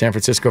stadium in San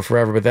Francisco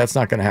forever, but that's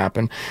not going to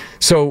happen.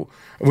 So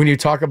when you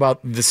talk about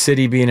the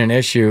city being an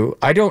issue,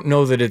 I don't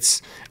know that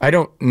it's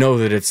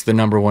the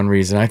number one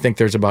reason. I think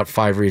there's about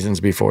 5 reasons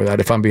before that,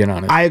 if I'm being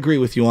honest. I agree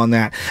with you on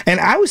that. And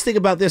I always think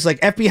about this,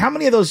 like, FB, how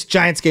many of those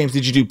Giants games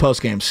did you do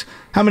post games?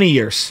 How many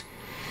years?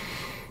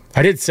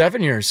 I did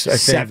 7 years, I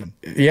think. 7.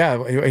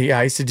 Yeah,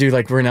 I used to do,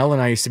 like, Renell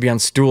and I used to be on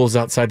stools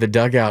outside the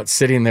dugout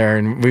sitting there,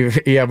 and we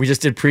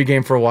just did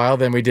pregame for a while,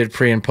 then we did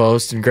pre and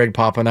post, and Greg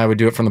Papa and I would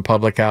do it from the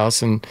public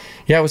house, and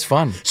yeah, it was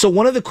fun. So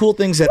one of the cool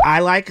things that I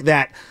like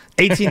that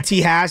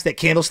AT&T has that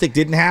Candlestick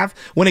didn't have,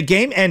 when a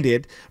game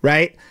ended,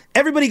 right,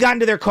 everybody got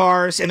into their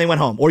cars and they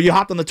went home. Or you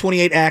hopped on the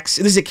 28X,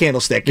 and this is a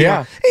Candlestick. You know,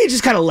 and you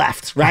just kind of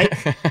left, right?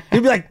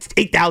 There'd be like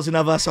 8,000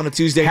 of us on a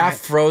Tuesday Half night.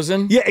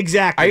 frozen? Yeah,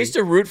 exactly. I used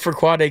to root for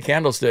Quad A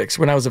Candlesticks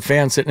when I was a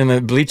fan sitting in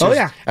the bleachers. Oh,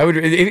 yeah. I would,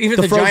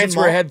 even the Giants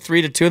were ahead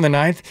 3-2 in the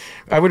 9th,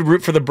 I would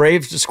root for the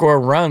Braves to score a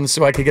run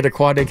so I could get a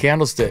Quad A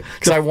Candlestick.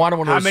 Because I wanted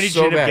one of those so bad. How many did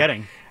you end up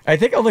getting? I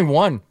think only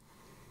one.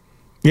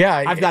 Yeah,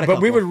 I've got a but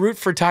couple. we would root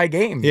for tie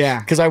games.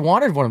 Yeah, because I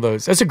wanted one of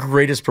those. That's the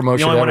greatest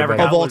promotion of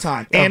all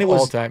time. And it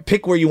was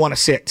pick where you want to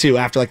sit too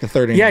after like the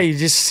third inning. Yeah, you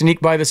just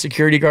sneak by the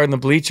security guard in the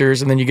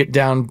bleachers, and then you get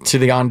down to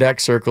the on deck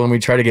circle, and we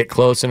try to get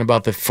close in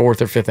about the 4th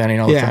or 5th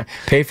inning all the time.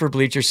 Pay for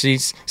bleacher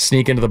seats,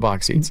 sneak into the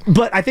box seats.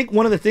 But I think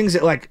one of the things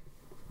that like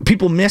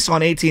people miss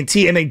on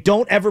AT&T, and they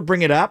don't ever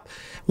bring it up,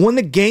 when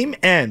the game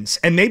ends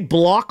and they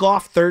block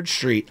off 3rd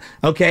Street,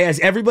 okay, as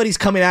everybody's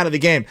coming out of the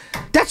game,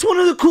 that's one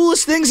of the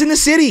coolest things in the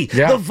city.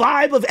 Yeah. The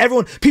vibe of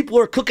everyone. People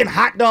are cooking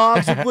hot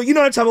dogs, you know what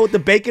I'm talking about, with the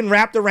bacon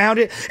wrapped around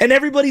it, and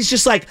everybody's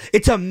just like,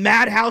 it's a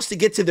madhouse to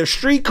get to their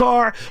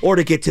streetcar or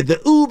to get to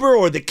the Uber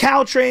or the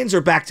Caltrains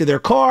or back to their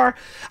car.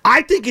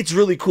 I think it's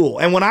really cool.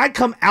 And when I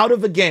come out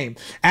of a game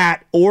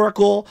at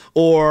Oracle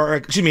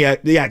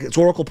it's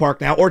Oracle Park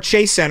now, or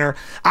Chase Center,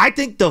 I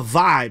think the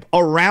vibe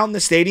around the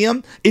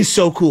stadium is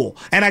so cool.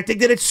 And I think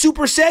that it's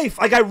super safe.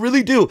 Like, I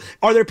really do.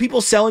 Are there people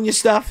selling you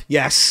stuff?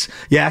 Yes.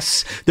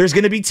 There's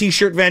going to be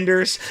t-shirt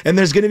vendors, and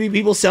there's going to be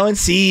people selling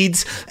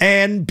seeds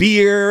and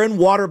beer and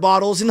water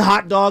bottles and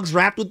hot dogs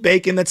wrapped with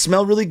bacon that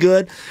smell really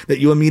good that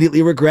you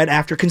immediately regret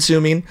after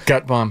consuming.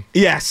 Gut bomb.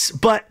 Yes.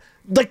 But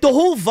like the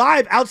whole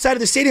vibe outside of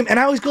the stadium, and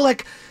I always go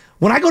like,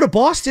 when I go to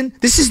Boston,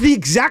 this is the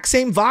exact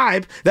same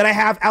vibe that I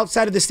have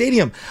outside of the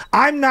stadium.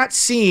 I'm not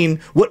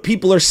seeing what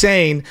people are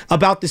saying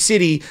about the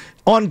city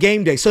on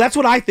game day. So that's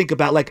what I think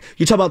about. Like,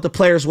 you talk about the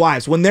players'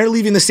 wives. When they're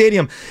leaving the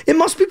stadium, it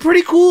must be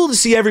pretty cool to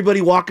see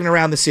everybody walking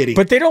around the city.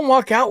 But they don't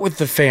walk out with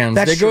the fans.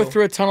 That's they true. go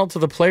through a tunnel to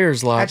the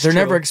players' lot. That's They're true.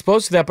 never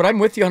exposed to that. But I'm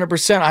with you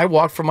 100%. I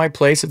walk from my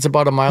place. It's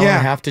about a mile and a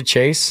half to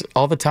Chase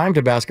all the time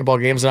to basketball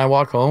games, and I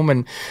walk home,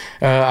 and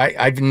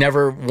I've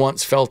never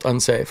once felt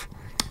unsafe.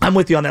 I'm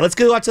with you on that. Let's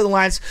go out to the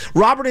lines.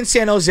 Robert in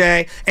San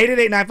Jose,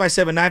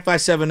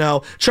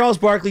 888-957-9570. Charles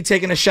Barkley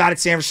taking a shot at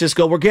San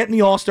Francisco. We're getting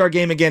the All-Star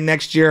game again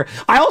next year.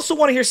 I also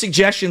want to hear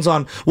suggestions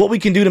on what we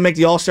can do to make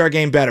the All-Star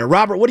game better.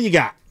 Robert, what do you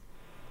got?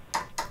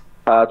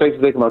 Thanks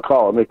for taking my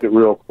call. I'll make it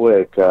real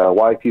quick.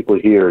 Why people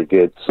here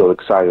get so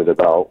excited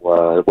about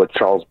what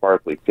Charles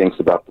Barkley thinks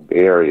about the Bay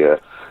Area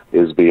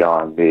is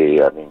beyond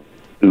me. I mean,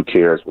 who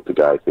cares what the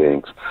guy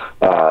thinks?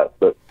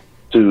 But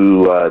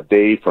to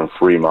Dave from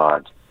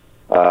Fremont,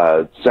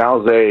 San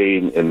Jose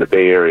in the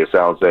Bay Area,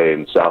 San Jose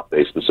and South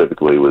Bay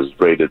specifically, was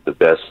rated the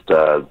best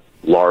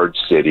large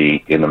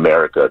city in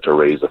America to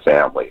raise a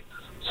family.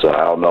 So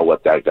I don't know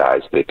what that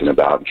guy's thinking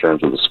about in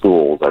terms of the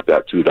schools. I've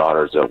got 2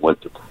 daughters that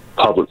went to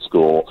public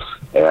school,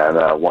 and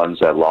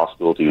one's at law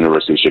school at the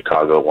University of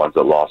Chicago, one's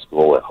at law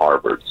school at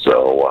Harvard.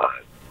 So,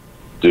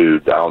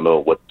 dude, I don't know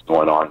what's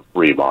going on in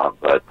Fremont,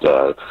 but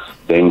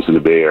things in the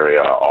Bay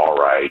Area are all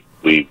right.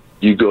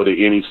 You go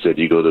to any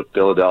city, you go to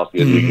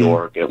Philadelphia, New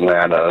York,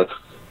 Atlanta,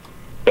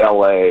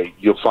 L.A.,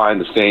 you'll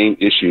find the same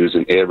issues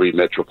in every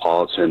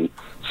metropolitan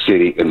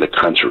city in the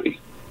country,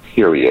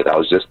 period. I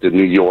was just in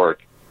New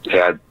York,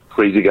 had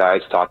crazy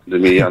guys talking to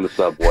me on the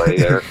subway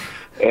there,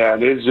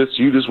 and it's just,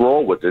 you just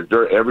roll with it.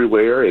 They're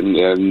everywhere, and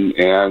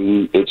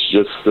it's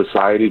just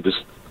society,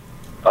 just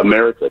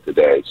America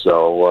today.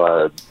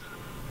 So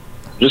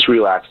just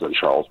relax on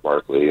Charles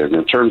Barkley. And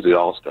in terms of the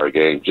All-Star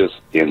game, just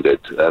end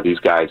it. These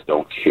guys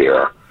don't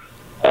care.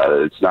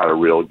 It's not a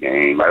real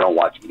game. I don't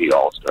watch any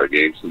All-Star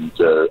games. And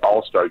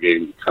All-Star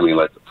game is becoming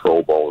like the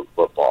Pro Bowl in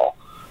football.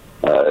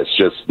 It's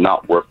just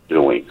not worth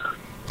doing.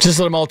 Just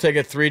let them all take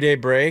a 3-day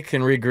break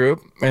and regroup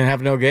and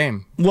have no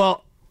game.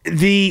 Well,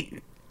 the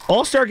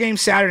All-Star Game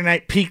Saturday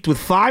night peaked with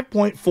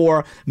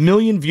 5.4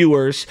 million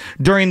viewers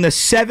during the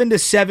 7 to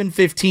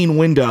 7:15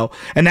 window,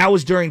 and that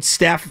was during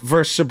Steph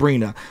versus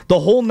Sabrina.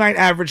 The whole night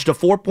averaged a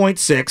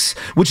 4.6,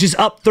 which is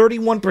up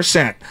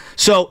 31%.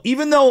 So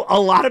even though a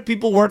lot of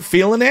people weren't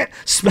feeling it,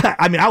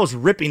 I mean, I was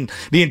ripping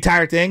the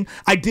entire thing.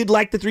 I did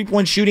like the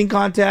three-point shooting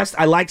contest.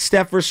 I liked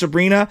Steph versus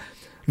Sabrina.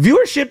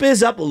 Viewership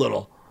is up a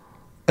little.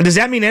 Does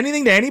that mean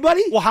anything to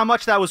anybody? Well, how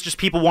much that was just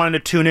people wanting to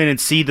tune in and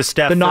see the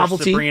Steph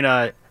versus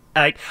Sabrina.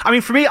 I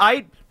mean, for me,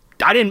 I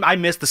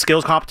missed the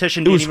skills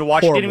competition. Didn't even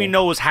watch it. Didn't even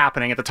know what was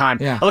happening at the time.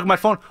 Yeah. I look at my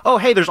phone. Oh,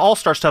 hey, there's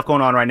all-star stuff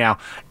going on right now.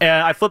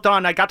 And I flipped on.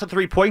 And I got to the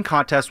three-point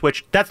contest,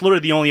 which that's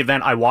literally the only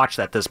event I watched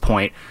at this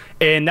point.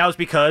 And that was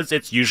because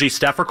it's usually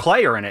Steph or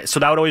Clay are in it. So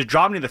that would always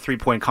draw me to the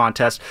three-point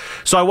contest.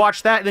 So I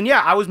watched that. And then,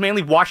 I was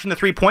mainly watching the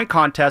three-point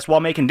contest while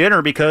making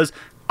dinner because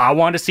I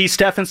wanted to see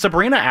Steph and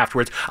Sabrina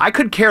afterwards. I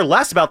could care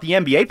less about the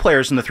NBA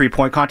players in the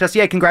three-point contest.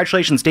 Yeah,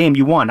 congratulations, Dame,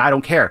 you won. I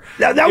don't care.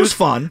 That was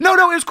fun. No,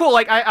 it was cool.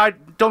 Like, I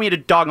don't mean to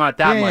dog on it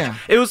that much. Yeah.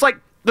 It was like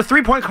the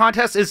three-point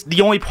contest is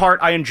the only part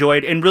I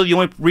enjoyed, and really the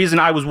only reason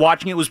I was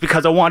watching it was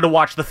because I wanted to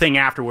watch the thing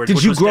afterwards.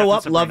 Did you grow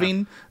up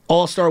loving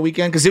All-Star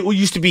Weekend? Because it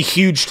used to be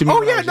huge to me.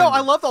 Oh, yeah,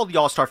 I loved all the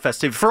All-Star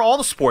festivities for all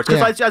the sports.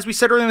 Because as we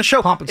said earlier in the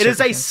show, it is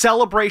a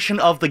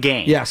celebration of the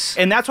game. Yes.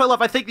 And that's what I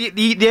love. I think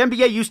the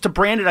NBA used to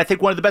brand it, I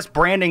think one of the best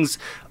brandings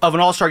of an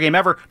All-Star game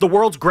ever, the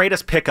world's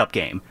greatest pickup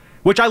game,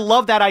 which I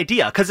love that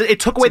idea because it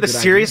took away the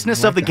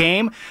seriousness of the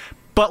game.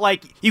 But,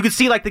 like, you could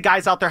see, like, the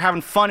guys out there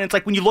having fun. And it's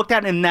like when you looked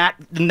at it in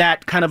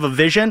that kind of a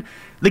vision,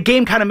 the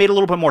game kind of made a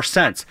little bit more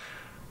sense.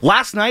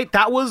 Last night,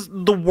 that was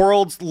the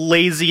world's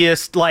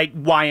laziest, like,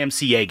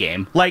 YMCA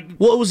game. Like,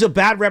 well, it was a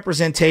bad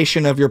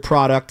representation of your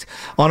product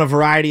on a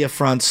variety of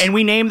fronts. And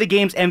we named the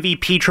game's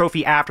MVP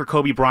trophy after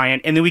Kobe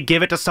Bryant, and then we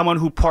give it to someone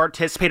who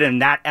participated in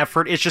that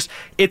effort. It's just,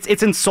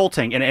 it's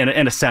insulting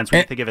in a sense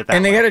when you give it that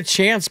And way. they had a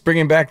chance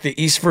bringing back the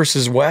East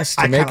versus West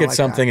to make it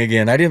something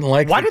again. I didn't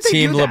like the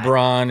team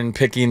LeBron and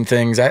picking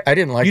things. I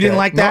didn't like that. You didn't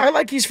like that? No, I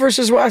like East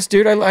versus West,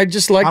 dude. I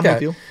just like that.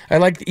 With you. I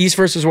like the East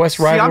versus West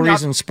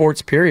rivalries in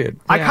sports, period.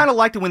 I kind of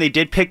liked it when they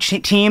did pick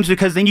teams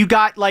because then you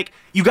got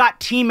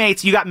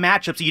teammates, you got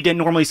matchups that you didn't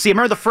normally see. I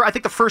remember I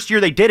think the first year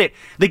they did it,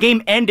 the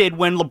game ended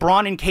when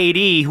LeBron and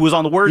KD, who was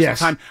on the Warriors at the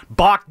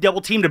time,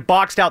 double teamed and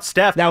boxed out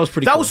Steph. That was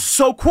pretty cool. That was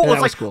so cool.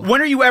 Yeah, It's like, when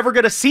are you ever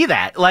going to see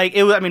that? Like,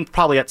 I mean,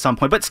 probably at some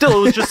point, but still,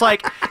 it was just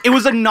like, it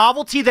was a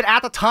novelty that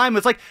at the time,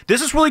 it's like,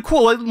 this is really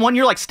cool. One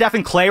year, like, Steph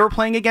and Clay were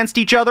playing against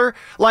each other.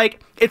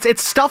 Like,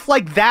 it's stuff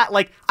like that.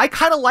 Like, I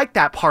kind of like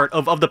that part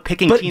of the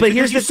picking teams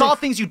because you saw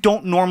things you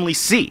don't normally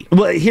see.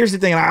 Well, here's the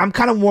thing. I'm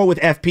kind of more with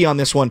FP on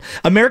this one.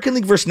 American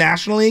League versus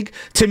National League,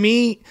 to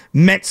me,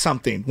 meant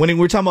something when we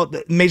were talking about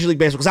the Major League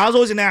Baseball, because I was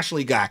always a National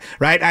League guy,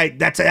 right?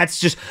 That's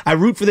just, I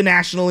root for the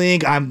National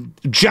League. I'm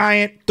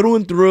giant through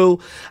and through,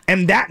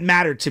 and that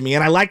mattered to me.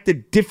 And I like the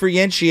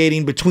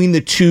differentiating between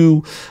the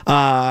two,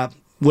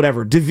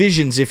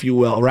 divisions, if you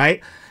will,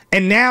 right?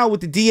 And now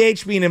with the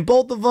DH being in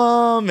both of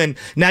them, and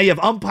now you have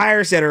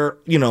umpires that are,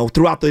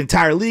 throughout the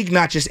entire league,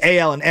 not just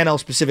AL and NL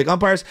specific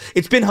umpires,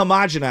 it's been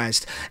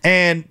homogenized.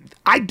 And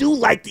I do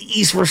like the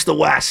East versus the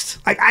West.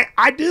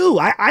 I do.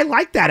 I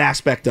like that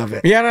aspect of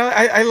it. Yeah,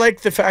 and I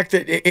like the fact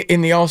that in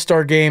the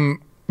All-Star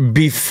game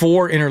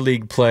before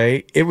interleague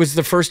play, it was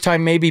the first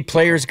time maybe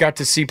players got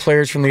to see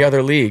players from the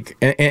other league.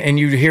 And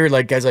you'd hear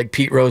like guys like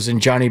Pete Rose and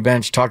Johnny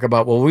Bench talk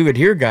about, well, we would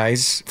hear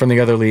guys from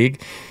the other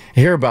league,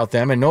 hear about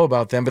them and know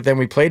about them, but then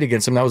we played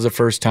against them. That was the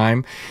first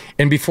time.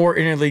 And before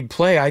interleague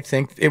play, I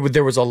think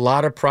there was a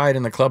lot of pride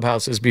in the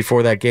clubhouses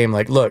before that game.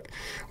 Like, look,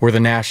 we're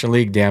the National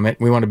League, damn it.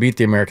 We want to beat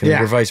the American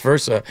League or vice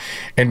versa.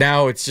 And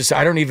now it's just,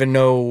 I don't even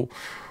know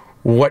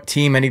what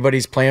team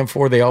anybody's playing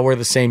for. They all wear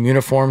the same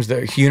uniforms.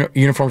 The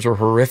uniforms were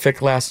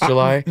horrific last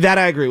July. That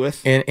I agree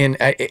with. And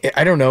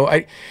I don't know.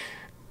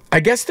 I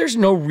guess there's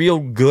no real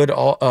good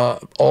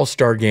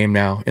all-star game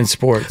now in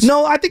sports.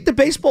 No, I think the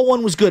baseball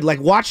one was good. Like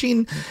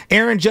watching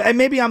Aaron Judge, and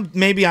maybe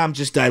I'm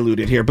just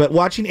diluted here, but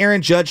watching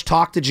Aaron Judge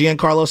talk to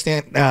Giancarlo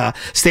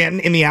Stanton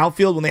in the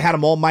outfield when they had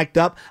him all mic'd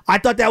up, I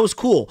thought that was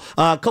cool.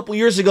 A couple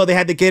years ago, they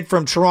had the kid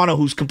from Toronto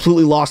who's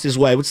completely lost his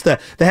way. What's the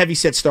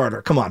heavyset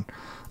starter? Come on.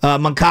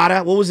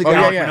 Moncada, what was the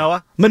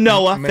guy?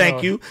 Manoah,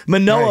 thank you.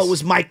 Manoah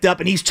was mic'd up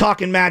and he's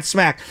talking mad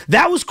smack.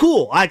 That was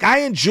cool. Like I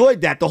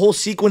enjoyed that, the whole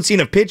sequencing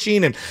of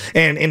pitching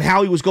and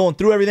how he was going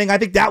through everything. I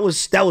think that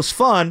was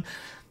fun.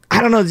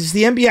 I don't know. This is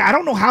the NBA. I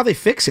don't know how they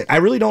fix it. I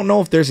really don't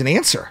know if there's an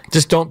answer.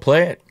 Just don't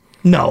play it.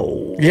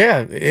 No.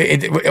 Yeah.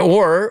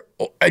 Or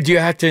do you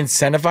have to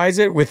incentivize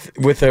it with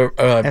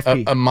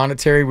a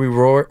monetary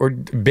reward or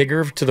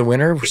bigger to the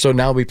winner? So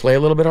now we play a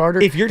little bit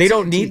harder. If they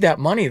don't need that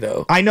money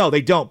though. I know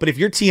they don't. But if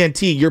you're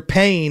TNT, you're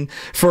paying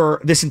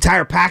for this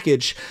entire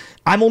package.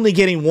 I'm only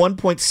getting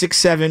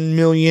 1.67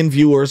 million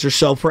viewers or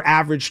so per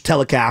average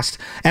telecast,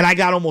 and I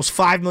got almost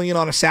 5 million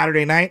on a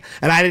Saturday night.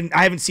 And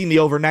I haven't seen the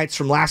overnights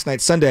from last night,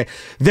 Sunday.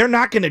 They're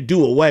not going to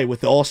do away with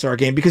the All-Star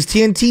game because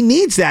TNT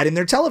needs that in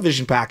their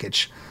television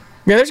package.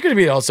 Yeah, there's going to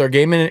be an All-Star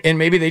game, and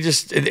maybe they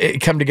just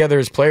come together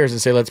as players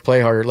and say, let's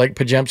play harder, like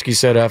Pajemski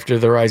said after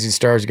the Rising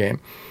Stars game.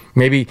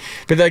 Maybe,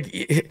 but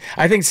like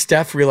I think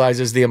Steph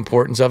realizes the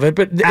importance of it,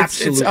 but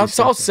it's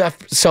all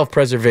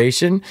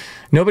self-preservation.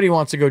 Nobody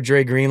wants to go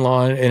Dre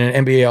Greenlaw in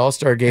an NBA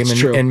All-Star game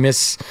and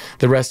miss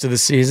the rest of the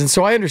season.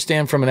 So I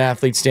understand from an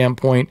athlete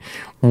standpoint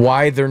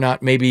why they're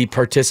not maybe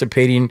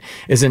participating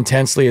as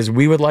intensely as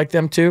we would like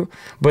them to.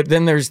 But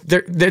then there's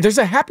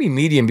a happy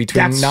medium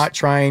between not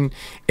trying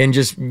and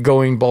just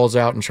going balls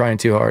out and trying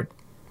too hard.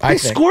 They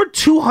scored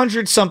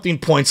 200-something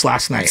points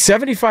last night.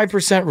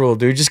 75% rule,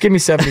 dude. Just give me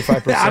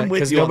 75%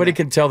 because nobody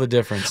can tell the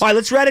difference. All right,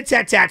 let's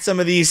rat-a-tat-tat some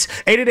of these.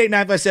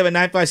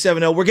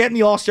 888-957-9570. We're getting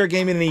the All-Star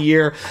game in a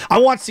year. I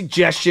want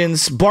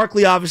suggestions.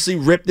 Barkley obviously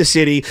ripped the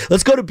city.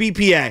 Let's go to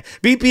BPA.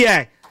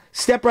 BPA,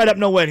 step right up,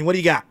 no waiting. What do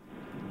you got?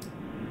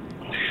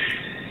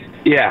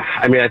 Yeah,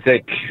 I mean, I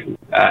think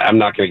I'm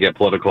not going to get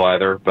political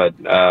either, but,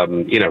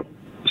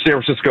 San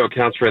Francisco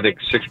accounts for, I think,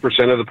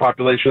 6% of the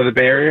population of the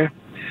Bay Area.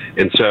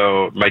 And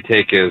so my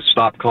take is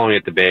stop calling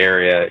it the Bay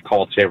Area,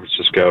 call it San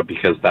Francisco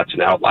because that's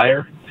an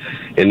outlier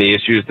in the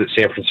issues that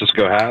San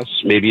Francisco has.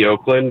 Maybe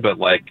Oakland, but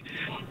like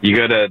you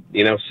go to,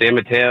 San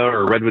Mateo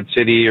or Redwood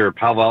City or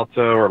Palo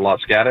Alto or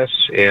Los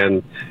Gatos,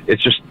 and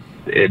it's just,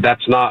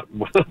 that's not,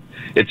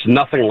 it's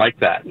nothing like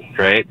that,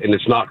 right? And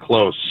it's not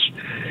close.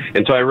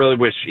 And so I really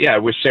wish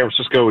San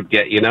Francisco would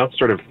get,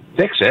 sort of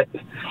fix it.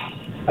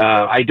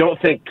 I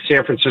don't think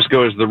San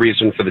Francisco is the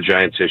reason for the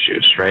Giants'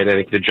 issues, right? I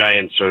think the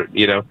Giants are,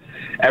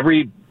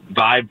 every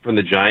vibe from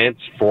the Giants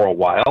for a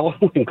while,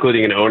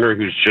 including an owner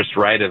who's just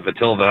right of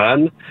Attila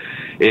Hun,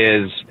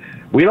 is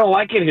we don't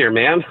like it here,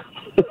 man.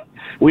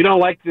 We don't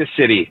like this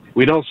city.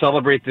 We don't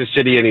celebrate this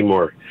city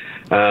anymore.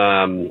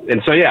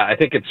 And so, I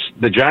think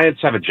the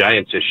Giants have a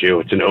Giants issue.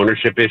 It's an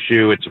ownership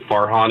issue. It's a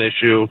Farhan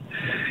issue.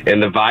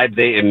 And the vibe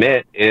they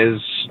emit is,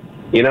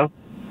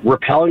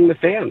 repelling the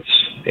fans.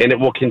 And it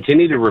will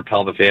continue to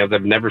repel the fans.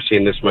 I've never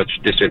seen this much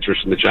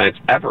disinterest in the Giants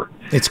ever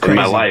it's crazy. In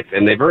my life,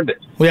 and they've earned it.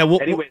 Well,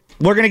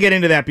 we're going to get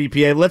into that,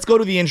 BPA. Let's go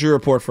to the injury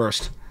report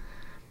first.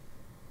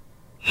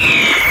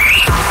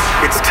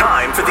 It's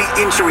time for the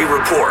injury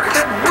report.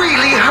 That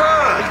really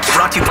hurt.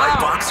 Brought to you by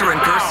Boxer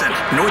 & Gerson,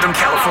 Northern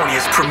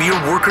California's premier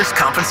workers'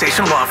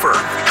 compensation law firm,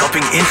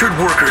 helping injured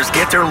workers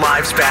get their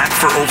lives back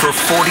for over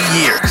 40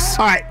 years.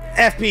 All right.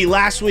 FP,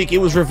 last week it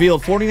was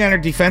revealed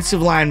 49er defensive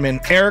lineman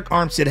Arik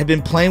Armstead had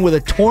been playing with a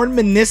torn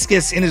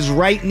meniscus in his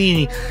right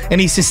knee,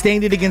 and he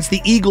sustained it against the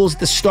Eagles at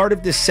the start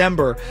of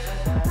December.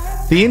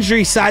 The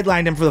injury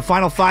sidelined him for the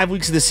final 5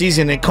 weeks of the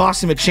season. It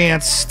cost him a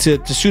chance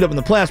to suit up in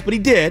the playoffs, but he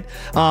did.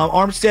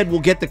 Armstead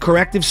will get the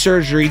corrective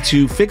surgery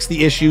to fix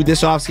the issue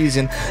this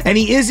offseason, and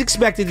he is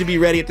expected to be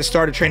ready at the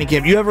start of training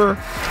camp. You ever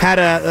had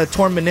a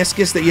torn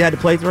meniscus that you had to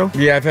play through?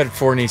 Yeah, I've had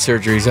 4 knee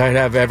surgeries. I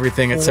have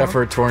everything except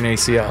for a torn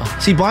ACL.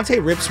 See,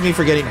 Bonte rips me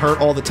for getting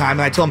hurt all the time,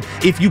 and I tell him,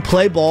 if you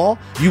play ball,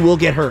 you will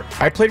get hurt.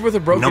 I played with a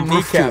broken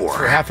kneecap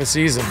for half a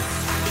season.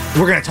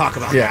 We're going to talk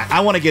about that. I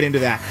want to get into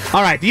that.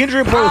 All right, the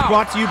injury report was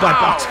brought to you by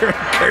Boxer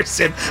 &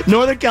 Gerson,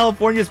 Northern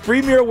California's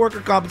premier worker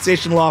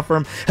compensation law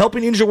firm,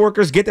 helping injured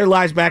workers get their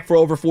lives back for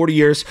over 40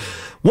 years.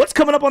 What's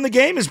coming up on the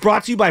game is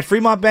brought to you by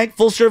Fremont Bank,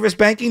 full-service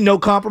banking, no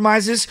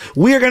compromises.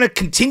 We are going to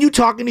continue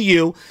talking to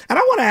you, and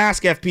I want to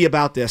ask FP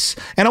about this,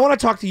 and I want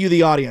to talk to you,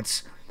 the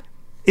audience.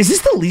 Is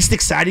this the least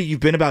excited you've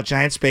been about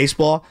Giants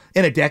baseball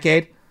in a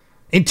decade?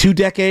 In 2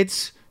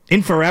 decades?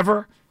 In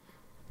forever?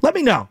 Let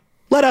me know.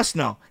 Let us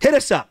know. Hit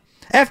us up.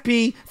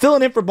 FP,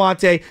 filling in for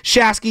Bonte,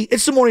 Shasky.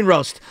 It's the Morning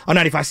Roast on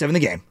 95.7 The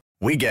Game.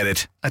 We get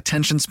it.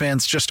 Attention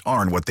spans just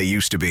aren't what they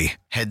used to be.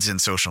 Heads in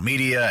social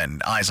media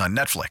and eyes on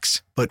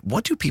Netflix. But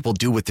what do people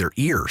do with their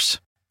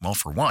ears? Well,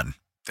 for one,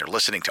 they're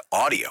listening to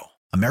audio.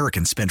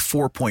 Americans spend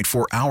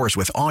 4.4 hours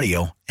with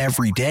audio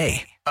every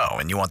day. Oh,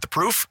 and you want the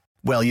proof?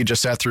 Well, you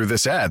just sat through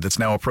this ad that's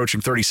now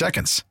approaching 30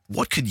 seconds.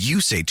 What could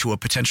you say to a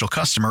potential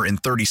customer in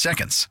 30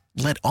 seconds?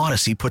 Let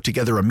Odyssey put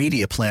together a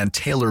media plan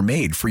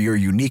tailor-made for your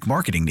unique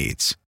marketing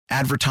needs.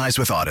 Advertise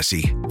with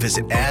Odyssey.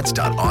 Visit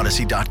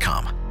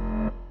ads.odyssey.com.